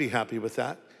Lord, I'd be happy with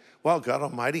that. Well, God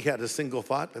Almighty had a single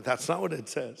thought, but that's not what it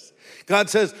says. God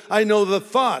says, I know the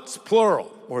thoughts,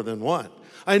 plural, more than one.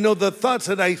 I know the thoughts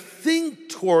that I think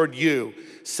toward you,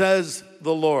 says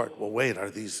the Lord. Well, wait,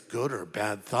 are these good or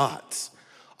bad thoughts?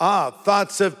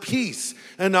 Thoughts of peace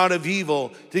and not of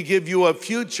evil, to give you a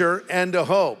future and a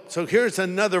hope. So here's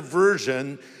another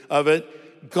version of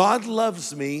it. God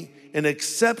loves me and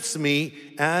accepts me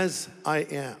as I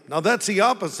am. Now that's the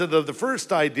opposite of the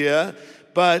first idea,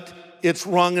 but it's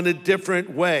wrong in a different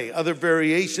way. Other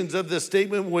variations of this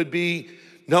statement would be,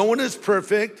 no one is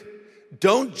perfect.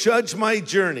 Don't judge my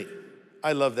journey.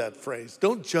 I love that phrase.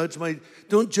 Don't judge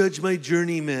my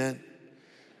journey, man.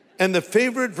 And the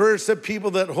favorite verse of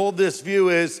people that hold this view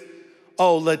is,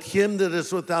 oh, let him that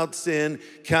is without sin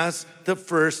cast the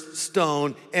first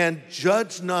stone, and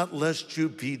judge not lest you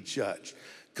be judged.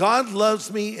 God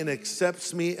loves me and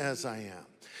accepts me as I am.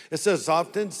 It says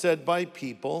often said by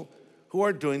people who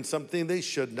are doing something they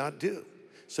should not do.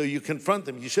 So you confront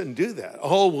them, you shouldn't do that.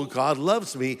 Oh, well, God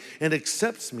loves me and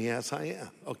accepts me as I am.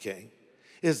 Okay,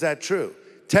 is that true?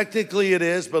 Technically it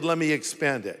is, but let me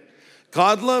expand it.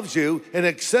 God loves you and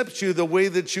accepts you the way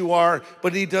that you are,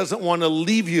 but he doesn't want to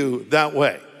leave you that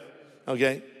way,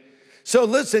 okay? So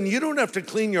listen, you don't have to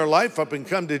clean your life up and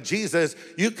come to Jesus.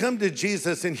 You come to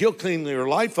Jesus and he'll clean your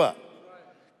life up.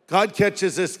 God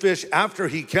catches his fish after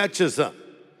he catches them.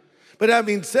 But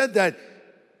having said that,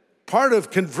 part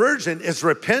of conversion is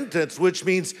repentance, which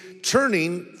means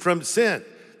turning from sin.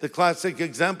 The classic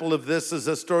example of this is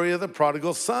the story of the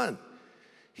prodigal son.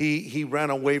 He ran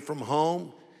away from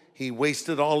home. He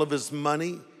wasted all of his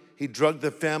money. He drugged the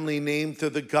family name through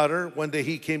the gutter. One day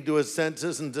he came to his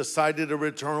senses and decided to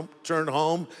return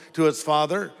home to his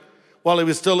father while he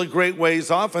was still a great ways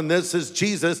off. And this is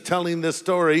Jesus telling this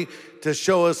story to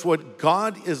show us what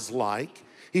God is like.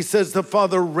 He says the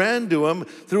father ran to him,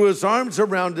 threw his arms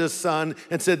around his son,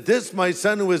 and said, this, my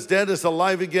son who was dead, is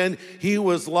alive again. He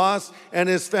was lost and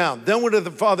is found. Then what did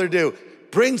the father do?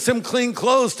 Bring some clean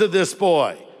clothes to this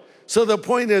boy. So the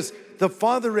point is, the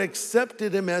father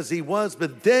accepted him as he was,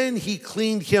 but then he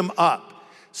cleaned him up.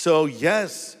 So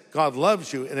yes, God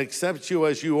loves you and accepts you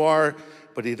as you are,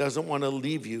 but he doesn't want to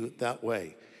leave you that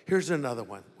way. Here's another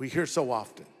one we hear so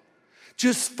often.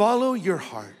 Just follow your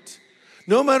heart.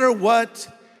 No matter what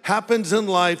happens in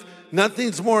life,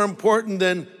 nothing's more important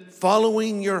than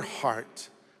following your heart.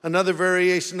 Another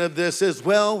variation of this is,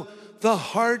 well, the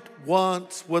heart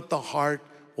wants what the heart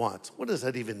wants. What does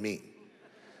that even mean?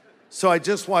 So I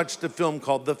just watched a film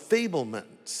called The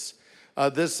Fabelmans.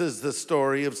 This is the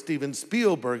story of Steven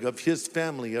Spielberg, of his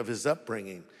family, of his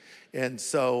upbringing. And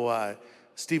so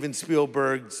Steven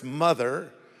Spielberg's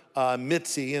mother,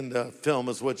 Mitzi in the film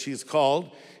is what she's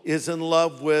called, is in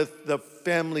love with the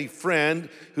family friend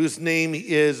whose name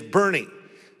is Bernie.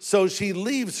 So she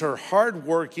leaves her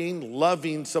hardworking,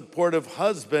 loving, supportive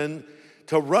husband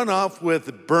to run off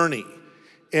with Bernie.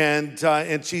 And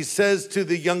she says to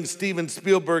the young Steven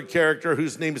Spielberg character,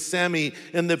 whose name is Sammy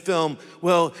in the film,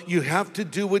 well, you have to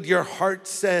do what your heart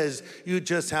says. You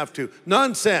just have to.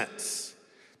 Nonsense.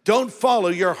 Don't follow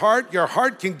your heart. Your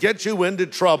heart can get you into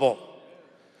trouble.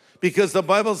 Because the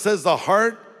Bible says the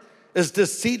heart is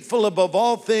deceitful above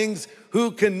all things.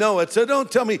 Who can know it? So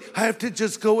don't tell me, I have to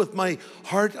just go with my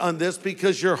heart on this,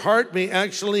 because your heart may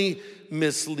actually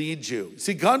mislead you.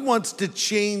 See, God wants to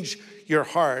change your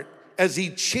heart as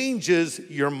he changes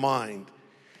your mind.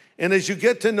 And as you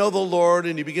get to know the Lord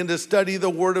and you begin to study the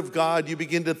Word of God, you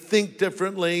begin to think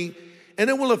differently, and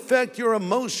it will affect your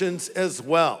emotions as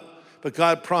well. But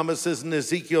God promises in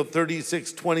Ezekiel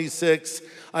 36:26,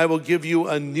 I will give you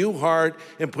a new heart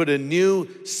and put a new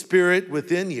spirit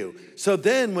within you. So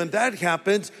then when that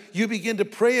happens, you begin to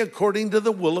pray according to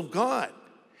the will of God.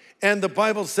 And the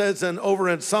Bible says, and over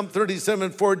in Psalm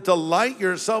 37:4, delight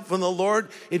yourself in the Lord,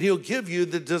 and he'll give you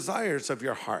the desires of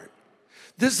your heart.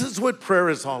 This is what prayer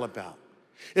is all about.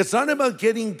 It's not about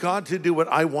getting God to do what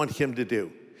I want him to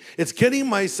do. It's getting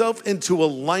myself into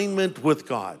alignment with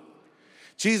God.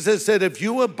 Jesus said, if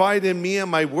you abide in me and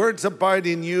my words abide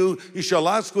in you, you shall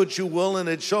ask what you will, and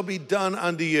it shall be done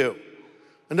unto you.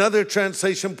 Another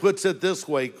translation puts it this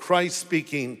way, Christ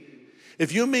speaking,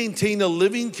 if you maintain a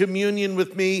living communion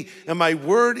with me and my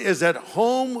word is at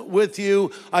home with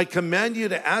you, I command you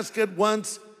to ask at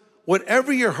once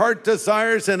whatever your heart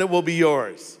desires, and it will be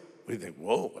yours. We think,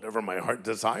 whoa, whatever my heart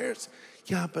desires?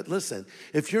 Yeah, but listen,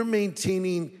 if you're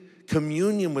maintaining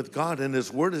communion with God and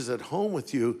his word is at home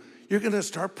with you, you're going to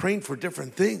start praying for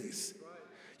different things.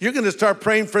 You're going to start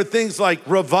praying for things like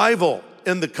revival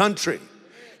in the country.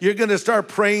 You're going to start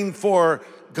praying for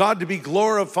God to be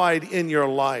glorified in your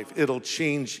life. It'll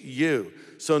change you.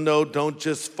 So no, don't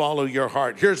just follow your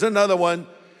heart. Here's another one.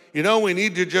 You know, we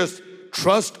need to just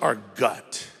trust our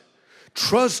gut.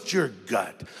 Trust your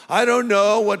gut. I don't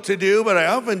know what to do, but I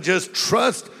often just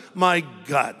trust my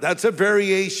gut. That's a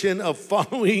variation of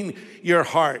following your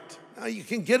heart. Now, you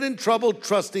can get in trouble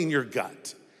trusting your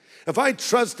gut. If I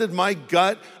trusted my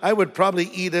gut, I would probably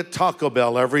eat at Taco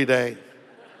Bell every day.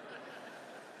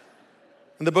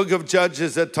 In the book of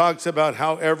Judges, it talks about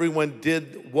how everyone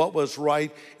did what was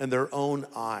right in their own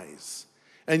eyes.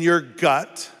 And your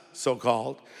gut,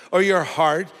 so-called, or your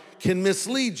heart can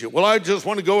mislead you. Well, I just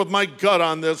want to go with my gut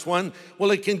on this one.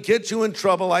 Well, it can get you in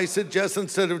trouble. I suggest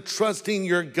instead of trusting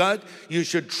your gut, you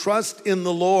should trust in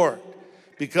the Lord.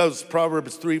 Because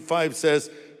Proverbs 3:5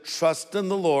 says, trust in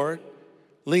the Lord,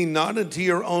 lean not into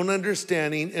your own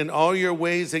understanding, in all your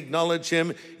ways acknowledge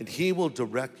him, and he will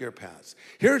direct your paths.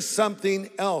 Here's something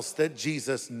else that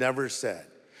Jesus never said.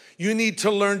 You need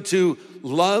to learn to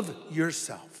love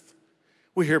yourself.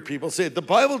 We hear people say, the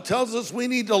Bible tells us we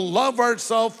need to love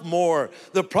ourselves more.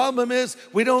 The problem is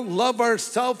we don't love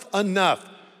ourselves enough.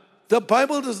 The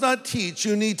Bible does not teach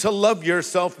you need to love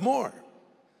yourself more.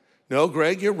 No,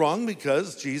 Greg, you're wrong,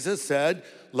 because Jesus said,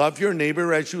 love your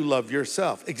neighbor as you love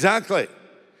yourself. Exactly.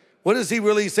 What is he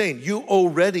really saying? You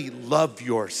already love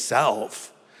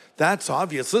yourself. That's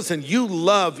obvious. Listen, you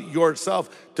love yourself.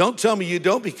 Don't tell me you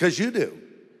don't, because you do.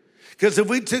 Because if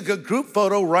we took a group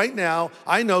photo right now,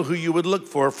 I know who you would look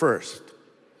for first.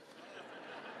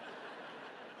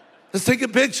 Let's take a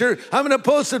picture. I'm going to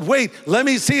post it. Wait, let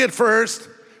me see it first.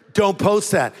 Don't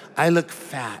post that. I look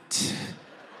fat.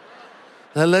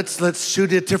 Now let's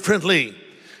shoot it differently,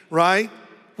 right?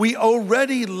 We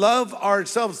already love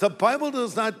ourselves. The Bible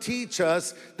does not teach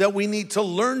us that we need to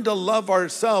learn to love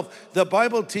ourselves. The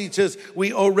Bible teaches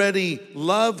we already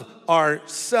love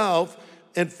ourselves.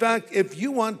 In fact, if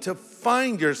you want to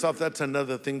find yourself, that's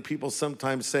another thing people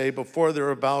sometimes say before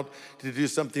they're about to do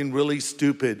something really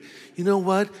stupid. You know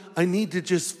what? I need to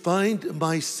just find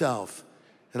myself.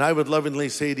 And I would lovingly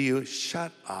say to you,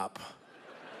 shut up.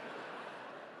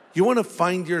 You want to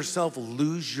find yourself,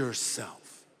 lose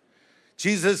yourself.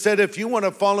 Jesus said, if you want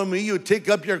to follow me, you take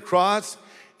up your cross.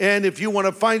 And if you want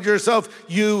to find yourself,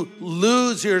 you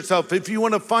lose yourself. If you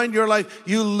want to find your life,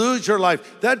 you lose your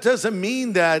life. That doesn't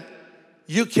mean that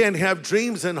you can't have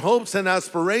dreams and hopes and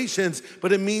aspirations,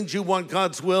 but it means you want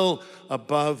God's will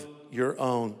above your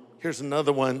own. Here's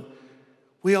another one.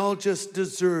 We all just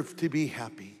deserve to be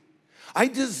happy. I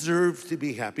deserve to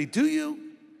be happy. Do you?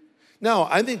 No,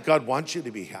 I think God wants you to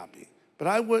be happy, but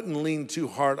I wouldn't lean too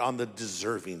hard on the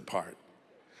deserving part.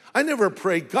 I never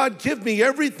pray, God, give me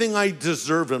everything I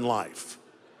deserve in life.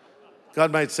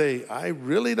 God might say, I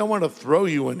really don't want to throw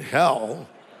you in hell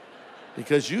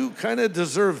because you kind of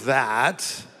deserve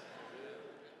that.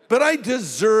 But I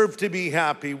deserve to be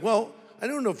happy. Well, I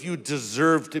don't know if you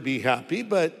deserve to be happy,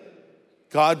 but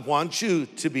God wants you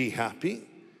to be happy.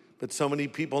 But so many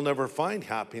people never find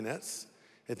happiness.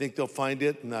 I think they'll find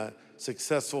it in a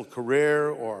successful career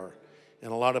or in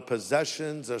a lot of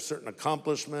possessions or certain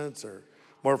accomplishments or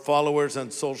more followers on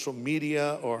social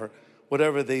media or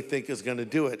whatever they think is going to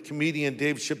do it. Comedian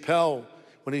Dave Chappelle,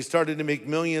 when he started to make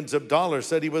millions of dollars,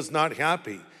 said he was not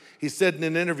happy. He said in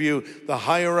an interview, the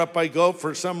higher up I go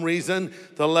for some reason,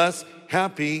 the less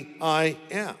happy I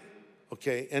am.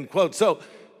 Okay, end quote. So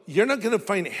you're not going to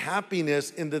find happiness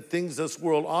in the things this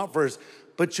world offers,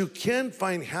 but you can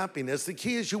find happiness. The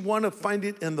key is you want to find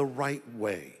it in the right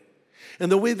way, in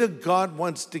the way that God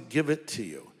wants to give it to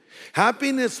you.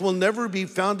 Happiness will never be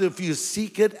found if you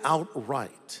seek it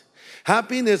outright.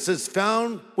 Happiness is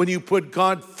found when you put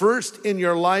God first in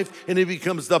your life and it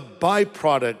becomes the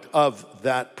byproduct of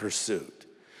that pursuit.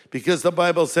 Because the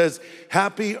Bible says,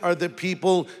 happy are the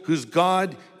people whose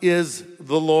God is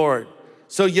the Lord.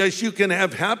 So yes, you can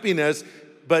have happiness,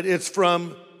 but it's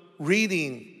from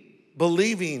reading,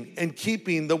 believing, and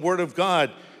keeping the word of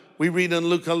God. We read in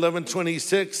Luke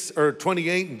 11:26 or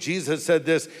 28, and Jesus said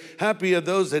this, happy are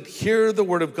those that hear the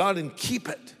word of God and keep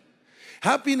it.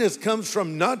 Happiness comes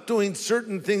from not doing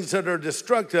certain things that are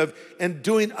destructive and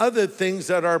doing other things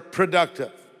that are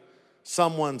productive.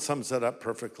 Someone sums it up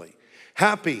perfectly.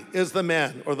 Happy is the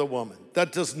man or the woman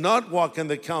that does not walk in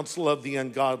the counsel of the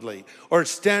ungodly, or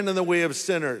stand in the way of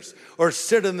sinners, or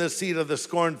sit in the seat of the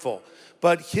scornful.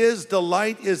 But his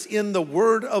delight is in the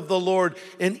word of the Lord,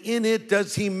 and in it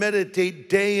does he meditate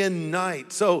day and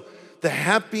night. So the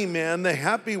happy man, the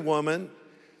happy woman,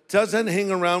 doesn't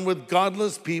hang around with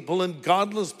godless people in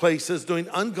godless places doing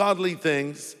ungodly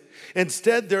things.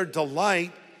 Instead, their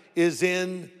delight is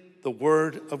in the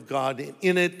word of God. And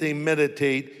in it, they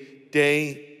meditate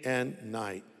day and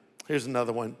night. Here's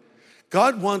another one.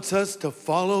 God wants us to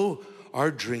follow our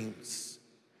dreams.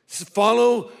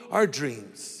 Follow our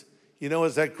dreams. You know,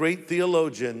 as that great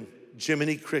theologian,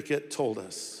 Jiminy Cricket, told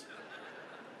us,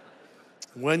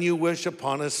 when you wish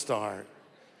upon a star,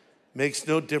 makes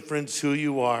no difference who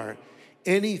you are.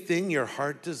 Anything your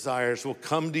heart desires will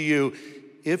come to you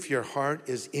if your heart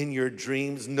is in your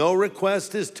dreams. No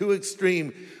request is too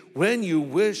extreme. When you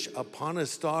wish upon a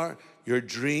star, your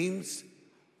dreams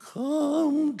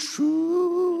come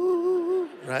true.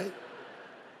 Right?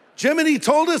 Jiminy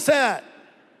told us that.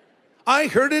 I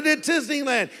heard it at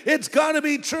Disneyland. It's got to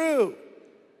be true.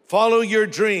 Follow your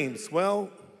dreams. Well,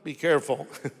 be careful.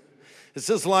 This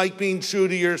is like being true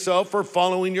to yourself or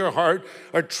following your heart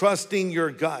or trusting your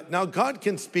gut. Now, God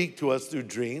can speak to us through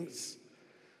dreams.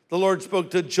 The Lord spoke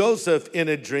to Joseph in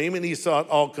a dream and he saw it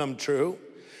all come true.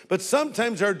 But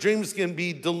sometimes our dreams can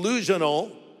be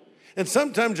delusional and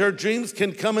sometimes our dreams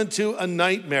can come into a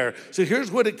nightmare. So here's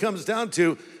what it comes down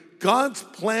to. God's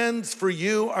plans for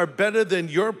you are better than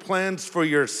your plans for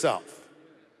yourself.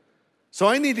 So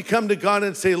I need to come to God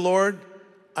and say, Lord,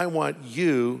 I want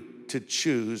you to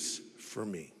choose for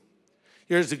me.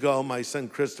 Years ago, my son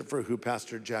Christopher, who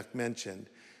Pastor Jack mentioned,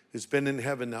 who's been in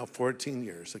heaven now 14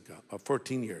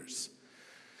 years.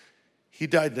 He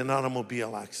died in an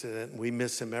automobile accident, and we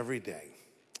miss him every day.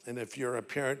 And if you're a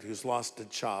parent who's lost a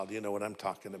child, you know what I'm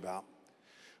talking about.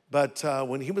 But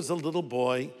when he was a little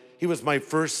boy, he was my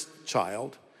first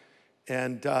child.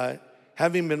 And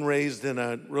having been raised in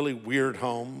a really weird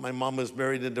home, my mom was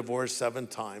married and divorced 7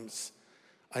 times.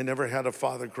 I never had a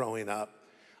father growing up.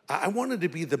 I wanted to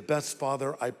be the best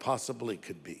father I possibly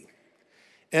could be.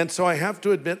 And so I have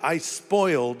to admit, I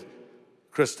spoiled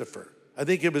Christopher. I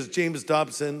think it was James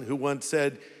Dobson who once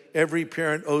said, every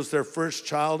parent owes their first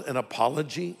child an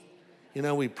apology. You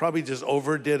know, we probably just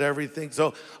overdid everything.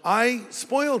 So I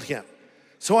spoiled him.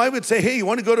 So I would say, hey, you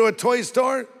want to go to a toy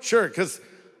store? Sure, because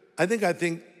I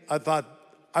thought,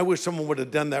 I wish someone would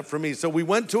have done that for me. So we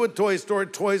went to a toy store,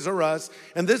 Toys R Us,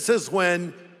 and this is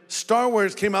when Star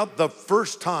Wars came out the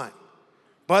first time.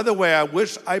 By the way, I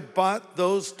wish I bought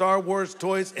those Star Wars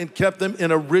toys and kept them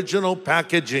in original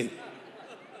packaging.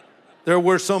 They're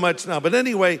worth so much now. But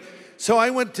anyway, so I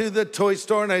went to the toy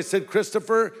store and I said,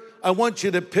 Christopher, I want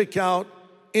you to pick out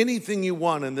anything you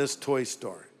want in this toy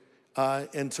store.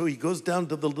 And so he goes down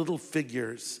to the little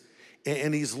figures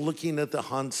and he's looking at the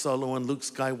Han Solo and Luke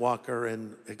Skywalker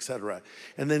and etc.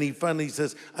 And then he finally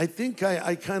says, I think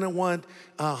I kind of want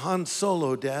Han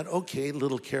Solo, Dad. Okay,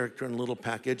 little character and little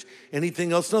package.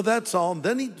 Anything else? No, that's all. And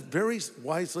then he very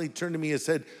wisely turned to me and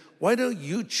said, why don't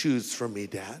you choose for me,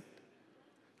 Dad?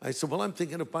 I said, well, I'm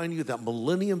thinking of buying you that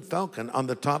Millennium Falcon on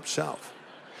the top shelf.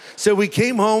 So we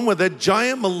came home with a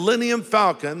giant Millennium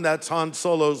Falcon, that's Han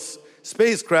Solo's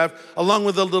spacecraft, along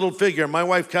with a little figure. My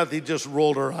wife, Kathy, just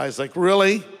rolled her eyes like,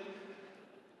 really?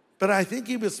 But I think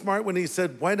he was smart when he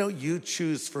said, why don't you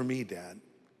choose for me, Dad?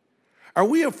 Are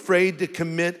we afraid to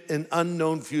commit an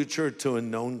unknown future to a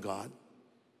known God?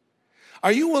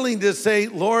 Are you willing to say,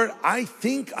 Lord, I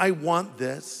think I want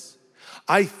this.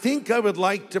 I think I would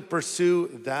like to pursue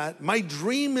that. My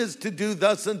dream is to do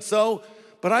thus and so,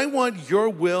 but I want your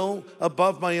will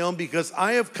above my own because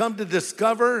I have come to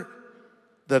discover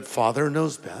that Father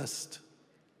knows best.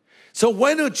 So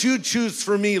why don't you choose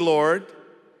for me, Lord?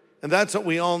 And that's what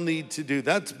we all need to do.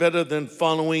 That's better than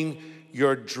following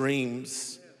your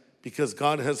dreams because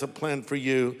God has a plan for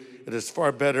you. It is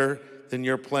far better than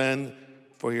your plan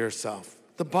for yourself.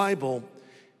 The Bible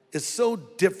is so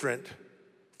different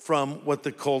from what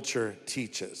the culture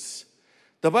teaches.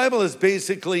 The Bible is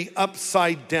basically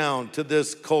upside down to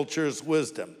this culture's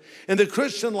wisdom. In the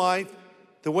Christian life,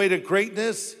 the way to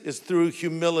greatness is through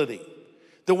humility.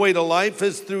 The way to life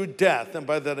is through death, and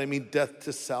by that I mean death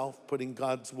to self, putting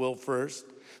God's will first.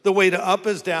 The way to up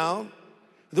is down.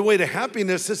 The way to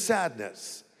happiness is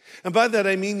sadness. And by that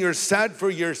I mean you're sad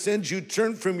for your sins, you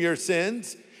turn from your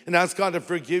sins and ask God to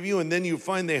forgive you, and then you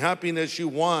find the happiness you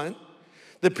want.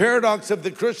 The paradox of the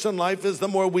Christian life is the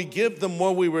more we give, the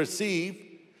more we receive.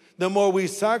 The more we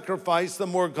sacrifice, the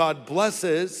more God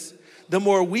blesses. The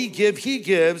more we give, he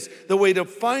gives. The way to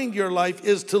find your life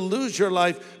is to lose your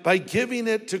life by giving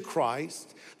it to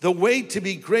Christ. The way to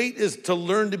be great is to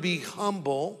learn to be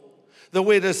humble. The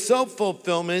way to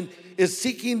self-fulfillment is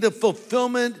seeking the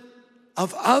fulfillment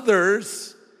of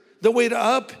others. The way to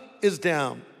up is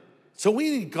down. So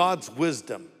we need God's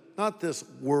wisdom, not this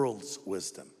world's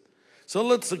wisdom. So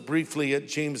let's look briefly at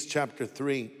James chapter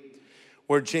 3,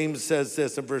 where James says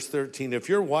this in verse 13, if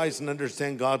you're wise and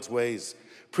understand God's ways,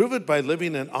 prove it by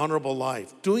living an honorable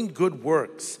life, doing good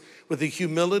works with the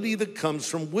humility that comes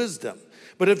from wisdom.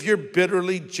 But if you're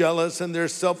bitterly jealous and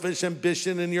there's selfish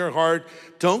ambition in your heart,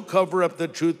 don't cover up the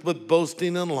truth with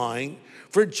boasting and lying.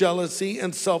 For jealousy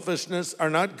and selfishness are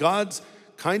not God's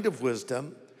kind of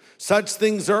wisdom. Such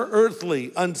things are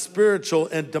earthly, unspiritual,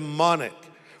 and demonic.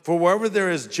 For wherever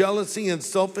there is jealousy and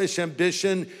selfish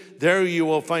ambition, there you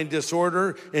will find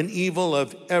disorder and evil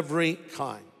of every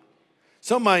kind.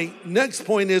 So my next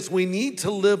point is we need to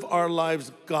live our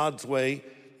lives God's way,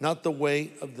 not the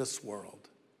way of this world.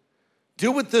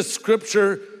 Do what the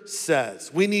scripture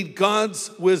says. We need God's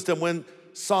wisdom. When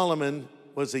Solomon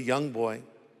was a young boy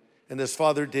and his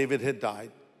father David had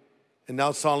died, and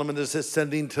now Solomon is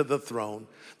ascending to the throne,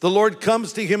 the Lord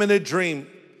comes to him in a dream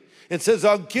and says,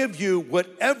 I'll give you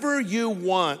whatever you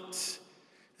want.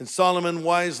 And Solomon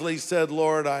wisely said,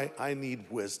 Lord, I need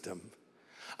wisdom.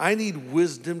 I need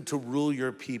wisdom to rule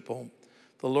your people.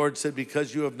 The Lord said,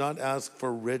 because you have not asked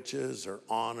for riches or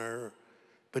honor,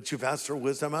 but you've asked for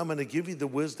wisdom, I'm going to give you the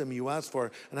wisdom you asked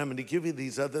for, and I'm going to give you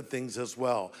these other things as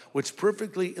well, which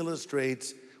perfectly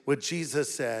illustrates what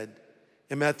Jesus said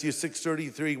in Matthew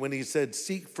 6:33, when he said,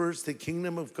 seek first the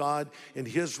kingdom of God and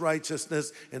his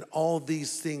righteousness, and all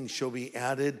these things shall be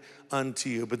added unto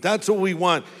you. But that's what we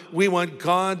want. We want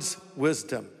God's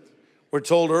wisdom. We're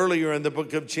told earlier in the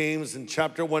book of James in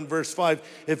chapter 1, verse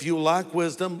 5, if you lack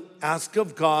wisdom, ask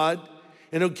of God,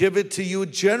 and he'll give it to you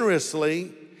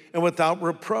generously and without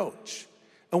reproach.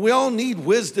 And we all need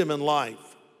wisdom in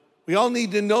life. We all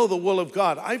need to know the will of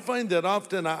God. I find that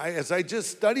often as I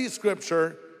just study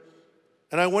scripture,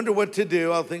 and I wonder what to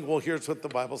do, I'll think, well, here's what the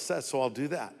Bible says, so I'll do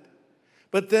that.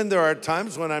 But then there are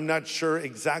times when I'm not sure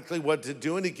exactly what to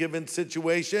do in a given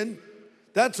situation.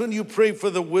 That's when you pray for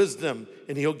the wisdom,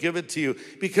 and he'll give it to you.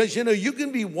 Because, you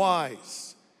can be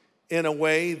wise in a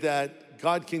way that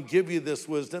God can give you this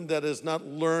wisdom that is not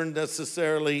learned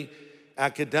necessarily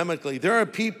academically. There are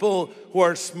people who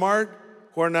are smart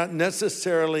who are not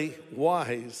necessarily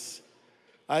wise.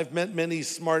 I've met many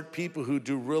smart people who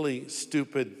do really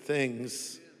stupid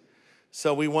things.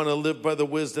 So we want to live by the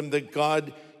wisdom that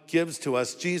God gives to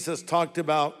us. Jesus talked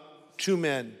about two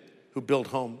men who built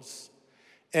homes.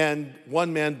 And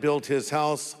one man built his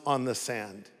house on the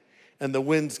sand. And the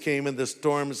winds came and the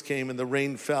storms came and the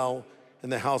rain fell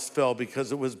and the house fell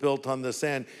because it was built on the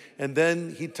sand. And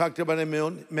then he talked about a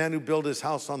man who built his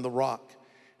house on the rock.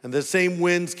 And the same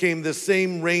winds came, the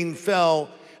same rain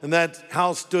fell, and that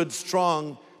house stood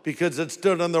strong because it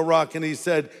stood on the rock. And he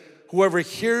said, whoever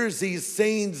hears these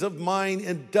sayings of mine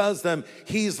and does them,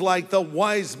 he's like the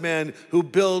wise man who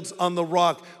builds on the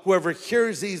rock. Whoever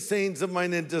hears these sayings of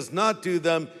mine and does not do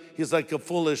them, he's like a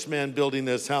foolish man building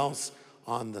his house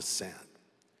on the sand.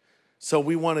 So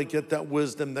we want to get that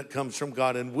wisdom that comes from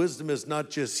God. And wisdom is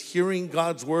not just hearing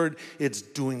God's word, it's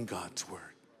doing God's word.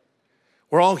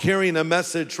 We're all hearing a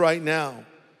message right now.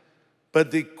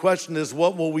 But the question is,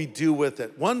 what will we do with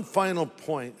it? One final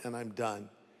point, and I'm done.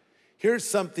 Here's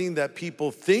something that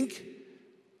people think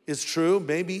is true,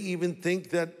 maybe even think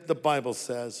that the Bible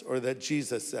says or that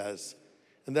Jesus says.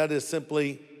 And that is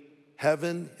simply,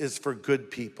 heaven is for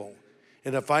good people.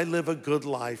 And if I live a good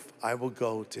life, I will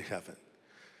go to heaven.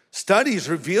 Studies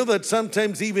reveal that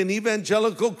sometimes even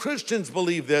evangelical Christians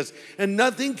believe this, and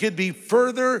nothing could be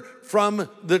further from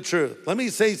the truth. Let me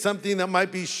say something that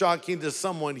might be shocking to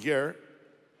someone here.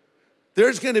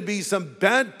 There's going to be some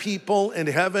bad people in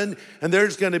heaven, and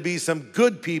there's going to be some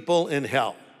good people in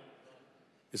hell.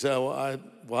 You say,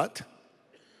 what?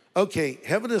 Okay,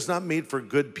 heaven is not made for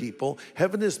good people.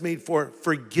 Heaven is made for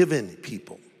forgiven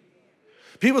people.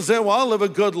 People say, well, I'll live a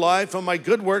good life and my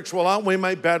good works will outweigh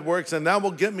my bad works and that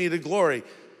will get me to glory.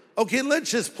 Okay,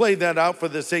 let's just play that out for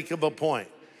the sake of a point.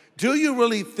 Do you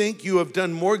really think you have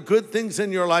done more good things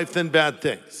in your life than bad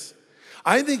things?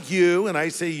 I think you, and I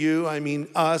say you, I mean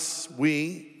us,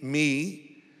 we,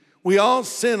 me, we all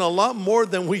sin a lot more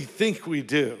than we think we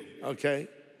do, okay?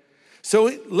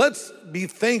 So let's be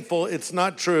thankful it's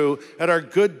not true that our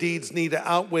good deeds need to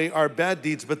outweigh our bad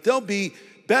deeds, but there'll be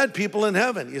bad people in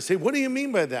heaven. You say, what do you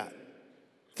mean by that?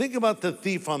 Think about the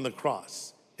thief on the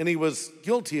cross, and he was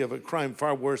guilty of a crime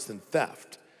far worse than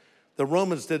theft. The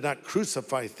Romans did not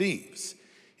crucify thieves.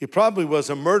 He probably was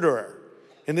a murderer,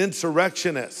 an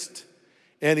insurrectionist,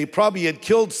 and he probably had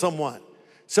killed someone.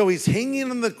 So he's hanging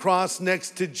on the cross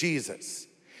next to Jesus.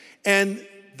 And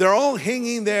they're all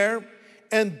hanging there,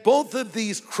 and both of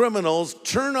these criminals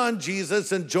turn on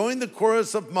Jesus and join the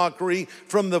chorus of mockery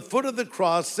from the foot of the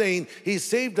cross, saying, he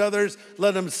saved others,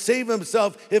 let him save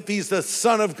himself if he's the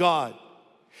Son of God.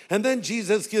 And then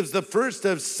Jesus gives the first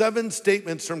of 7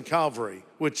 statements from Calvary,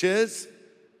 which is,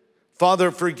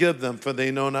 Father, forgive them, for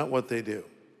they know not what they do.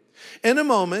 In a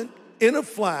moment, in a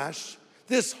flash,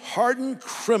 this hardened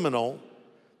criminal,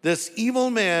 this evil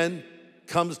man,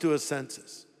 comes to his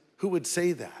senses. Who would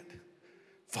say that?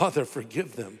 Father,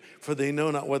 forgive them, for they know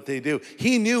not what they do.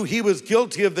 He knew he was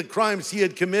guilty of the crimes he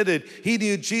had committed. He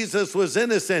knew Jesus was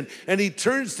innocent. And he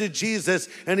turns to Jesus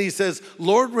and he says,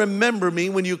 Lord, remember me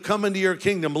when you come into your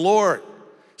kingdom. Lord.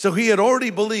 So he had already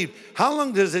believed. How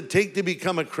long does it take to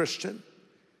become a Christian?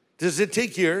 Does it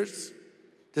take years?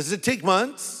 Does it take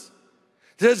months?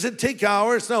 Does it take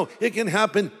hours? No, it can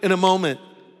happen in a moment,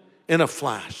 in a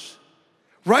flash.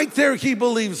 Right there he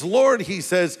believes, Lord, he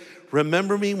says,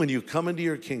 remember me when you come into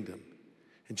your kingdom.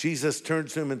 And Jesus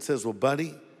turns to him and says, well,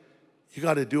 buddy, you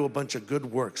got to do a bunch of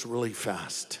good works really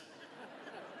fast.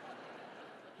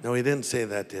 No, he didn't say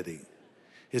that, did he?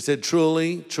 He said,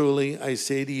 truly, truly, I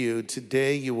say to you,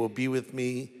 today you will be with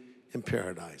me in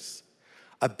paradise.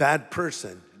 A bad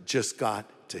person just got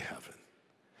to heaven.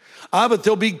 But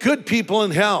there'll be good people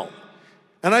in hell.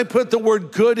 And I put the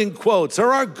word good in quotes.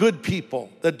 There are good people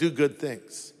that do good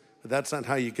things, but that's not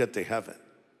how you get to heaven.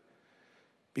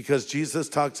 Because Jesus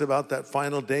talks about that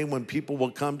final day when people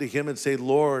will come to him and say,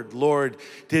 Lord, Lord,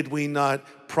 did we not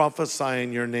prophesy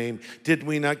in your name? Did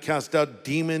we not cast out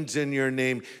demons in your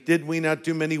name? Did we not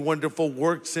do many wonderful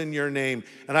works in your name?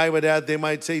 And I would add, they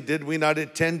might say, did we not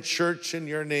attend church in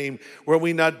your name? Were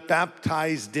we not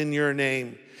baptized in your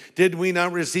name? Did we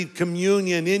not receive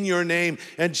communion in your name?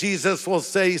 And Jesus will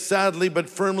say, sadly but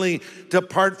firmly,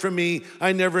 depart from me,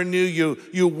 I never knew you,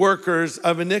 you workers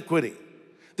of iniquity.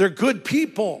 They're good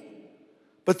people,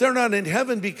 but they're not in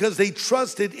heaven because they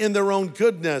trusted in their own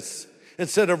goodness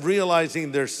instead of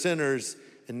realizing they're sinners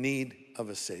in need of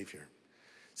a Savior.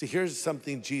 See, here's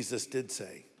something Jesus did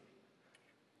say.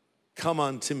 Come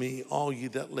unto me, all you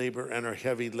that labor and are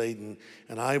heavy laden,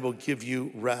 and I will give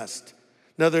you rest.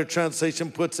 Another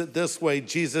translation puts it this way,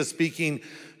 Jesus speaking,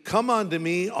 come unto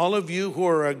me, all of you who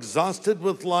are exhausted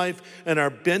with life and are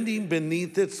bending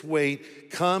beneath its weight.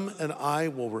 Come and I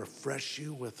will refresh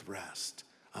you with rest.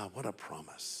 What a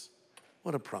promise.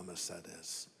 What a promise that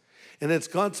is. And it's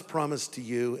God's promise to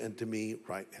you and to me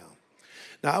right now.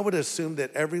 Now, I would assume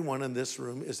that everyone in this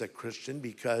room is a Christian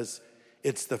because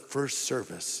it's the first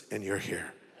service and you're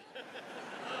here.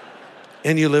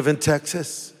 And you live in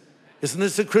Texas. Isn't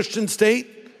this a Christian state?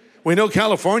 We know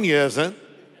California isn't.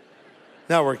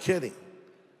 Now we're kidding.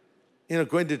 You know,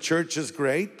 going to church is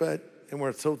great, and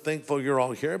we're so thankful you're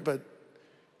all here, but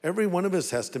every one of us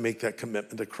has to make that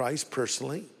commitment to Christ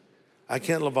personally. I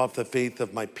can't live off the faith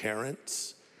of my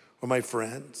parents or my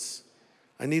friends.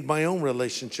 I need my own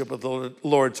relationship with the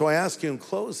Lord. So I ask you in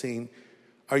closing,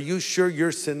 are you sure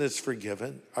your sin is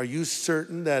forgiven? Are you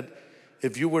certain that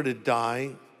if you were to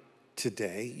die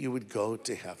today, you would go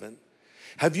to heaven?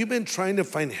 Have you been trying to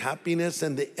find happiness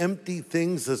in the empty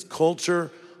things this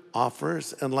culture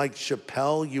offers? And like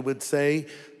Chappelle, you would say,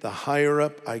 the higher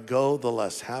up I go, the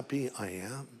less happy I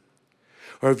am?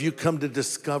 Or have you come to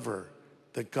discover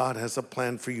that God has a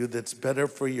plan for you that's better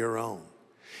for your own?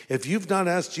 If you've not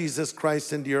asked Jesus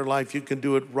Christ into your life, you can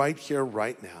do it right here,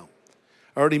 right now.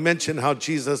 I already mentioned how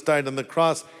Jesus died on the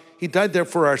cross. He died there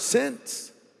for our sins.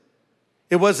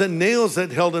 It wasn't nails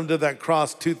that held him to that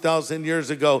cross 2,000 years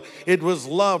ago. It was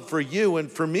love for you and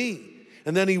for me.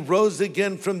 And then he rose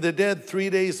again from the dead 3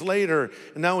 days later.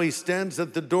 And now he stands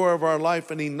at the door of our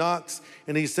life and he knocks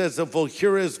and he says, if we'll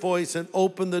hear his voice and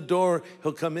open the door,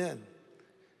 he'll come in.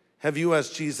 Have you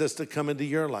asked Jesus to come into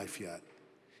your life yet?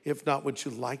 If not, would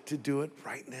you like to do it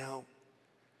right now?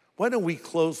 Why don't we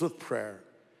close with prayer?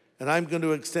 And I'm going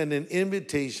to extend an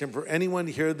invitation for anyone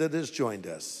here that has joined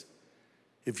us.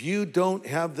 If you don't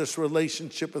have this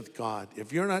relationship with God,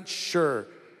 if you're not sure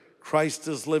Christ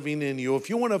is living in you, if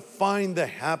you want to find the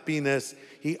happiness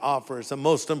he offers, and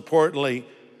most importantly,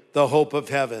 the hope of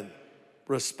heaven,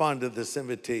 respond to this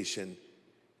invitation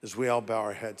as we all bow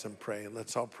our heads and pray. And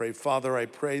let's all pray. Father, I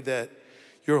pray that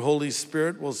your Holy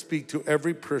Spirit will speak to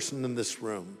every person in this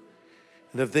room.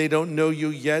 And if they don't know you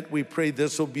yet, we pray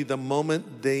this will be the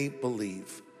moment they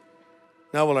believe.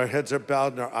 Now while our heads are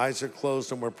bowed and our eyes are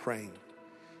closed and we're praying,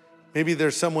 maybe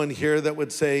there's someone here that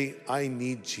would say, I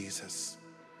need Jesus.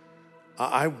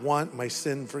 I want my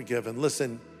sin forgiven.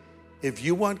 Listen, if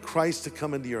you want Christ to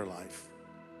come into your life,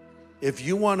 if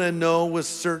you want to know with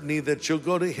certainty that you'll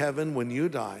go to heaven when you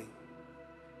die,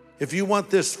 if you want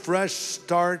this fresh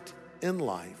start in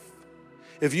life,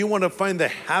 if you want to find the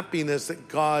happiness that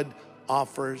God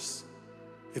offers,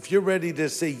 if you're ready to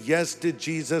say yes to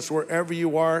Jesus wherever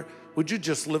you are, would you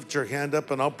just lift your hand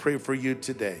up and I'll pray for you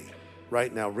today.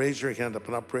 Right now, raise your hand up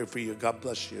and I'll pray for you. God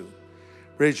bless you.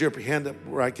 Raise your hand up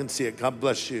where I can see it. God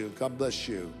bless you. God bless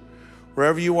you.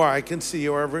 Wherever you are, I can see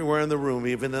you everywhere in the room,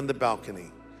 even in the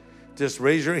balcony. Just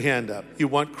raise your hand up. You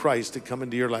want Christ to come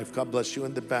into your life. God bless you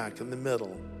in the back, in the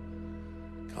middle.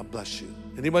 God bless you.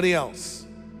 Anybody else?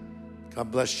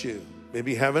 God bless you.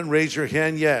 Maybe you haven't raised your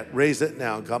hand yet. Raise it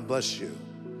now. God bless you.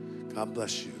 God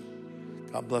bless you.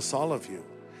 God bless all of you.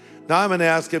 Now I'm going to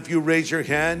ask if you raise your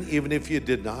hand, even if you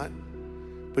did not,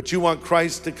 but you want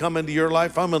Christ to come into your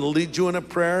life, I'm going to lead you in a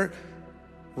prayer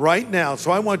right now.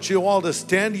 So I want you all to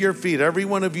stand to your feet. Every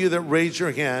one of you that raised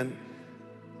your hand,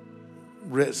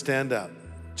 stand up.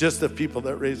 Just the people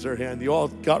that raised their hand. You all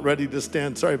got ready to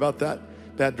stand. Sorry about that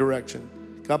bad direction.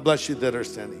 God bless you that are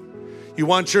standing. You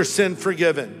want your sin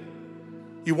forgiven.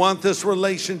 You want this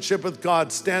relationship with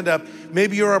God, stand up.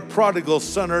 Maybe you're a prodigal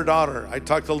son or daughter. I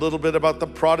talked a little bit about the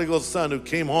prodigal son who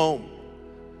came home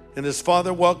and his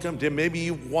father welcomed him. Maybe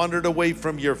you wandered away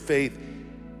from your faith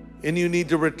and you need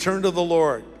to return to the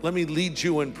Lord. Let me lead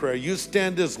you in prayer. You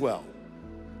stand as well.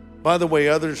 By the way,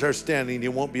 others are standing. You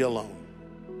won't be alone.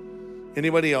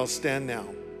 Anybody else, stand now.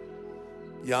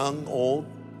 Young, old,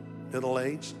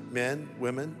 middle-aged, men,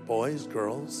 women, boys,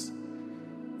 girls.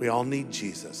 We all need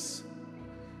Jesus.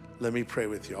 Let me pray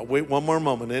with you. I'll wait one more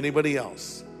moment. Anybody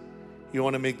else? You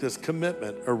want to make this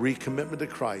commitment or recommitment to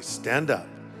Christ? Stand up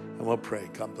and we'll pray.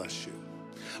 God bless you.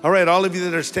 All right, all of you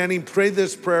that are standing, pray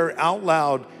this prayer out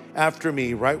loud after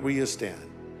me, right where you stand.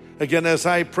 Again, as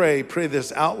I pray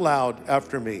this out loud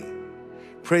after me.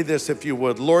 Pray this if you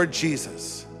would. Lord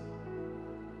Jesus,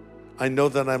 I know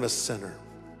that I'm a sinner,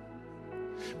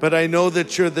 but I know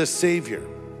that you're the Savior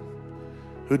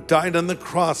who died on the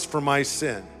cross for my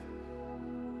sin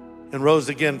and rose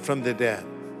again from the dead.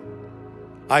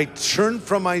 I turn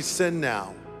from my sin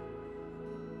now,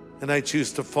 and I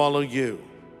choose to follow you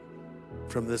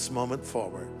from this moment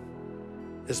forward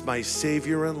as my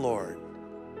Savior and Lord,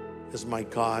 as my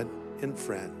God and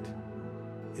friend.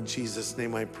 In Jesus'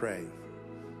 name I pray.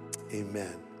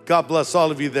 Amen. God bless all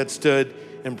of you that stood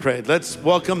and prayed. Let's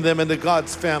welcome them into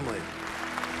God's family.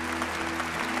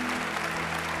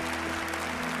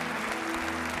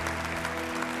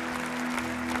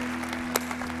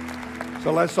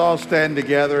 So let's all stand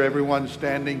together, everyone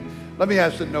standing. Let me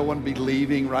ask that no one be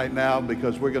leaving right now,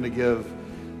 because we're going to give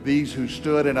these who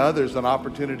stood and others an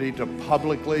opportunity to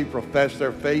publicly profess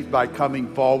their faith by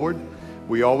coming forward.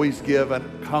 We always give a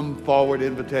come forward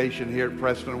invitation here at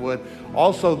Prestonwood.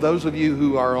 Also, those of you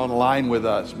who are online with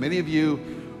us, many of you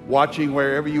watching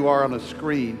wherever you are on a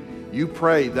screen, you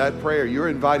prayed that prayer. You're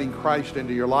inviting Christ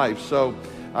into your life. So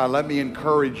let me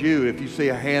encourage you, if you see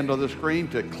a hand on the screen,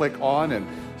 to click on and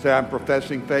say, I'm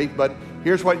professing faith. But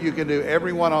here's what you can do.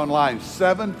 Everyone online,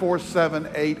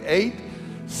 74788.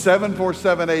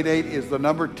 74788 is the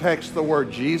number. Text the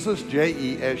word Jesus,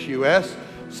 J-E-S-U-S.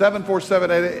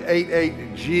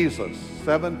 74788, Jesus.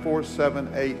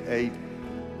 74788,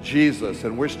 Jesus.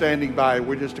 And we're standing by.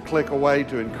 We're just a click away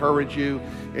to encourage you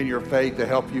in your faith, to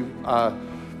help you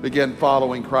begin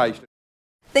following Christ.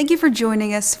 Thank you for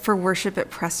joining us for worship at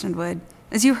Prestonwood.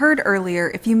 As you heard earlier,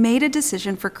 if you made a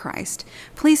decision for Christ,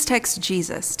 please text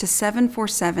Jesus to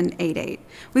 74788.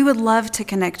 We would love to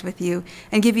connect with you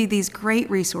and give you these great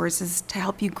resources to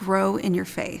help you grow in your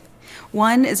faith.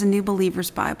 One is a New Believer's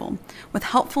Bible with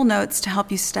helpful notes to help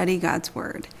you study God's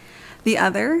Word. The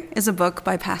other is a book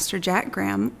by Pastor Jack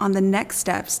Graham on the next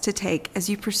steps to take as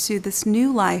you pursue this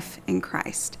new life in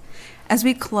Christ. As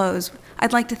we close,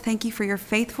 I'd like to thank you for your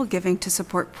faithful giving to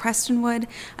support Prestonwood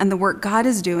and the work God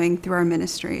is doing through our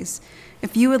ministries.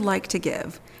 If you would like to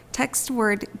give, text the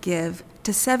word GIVE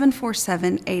to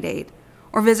 74788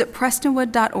 or visit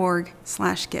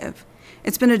prestonwood.org/give.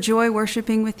 It's been a joy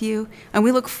worshiping with you, and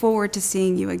we look forward to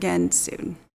seeing you again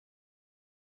soon.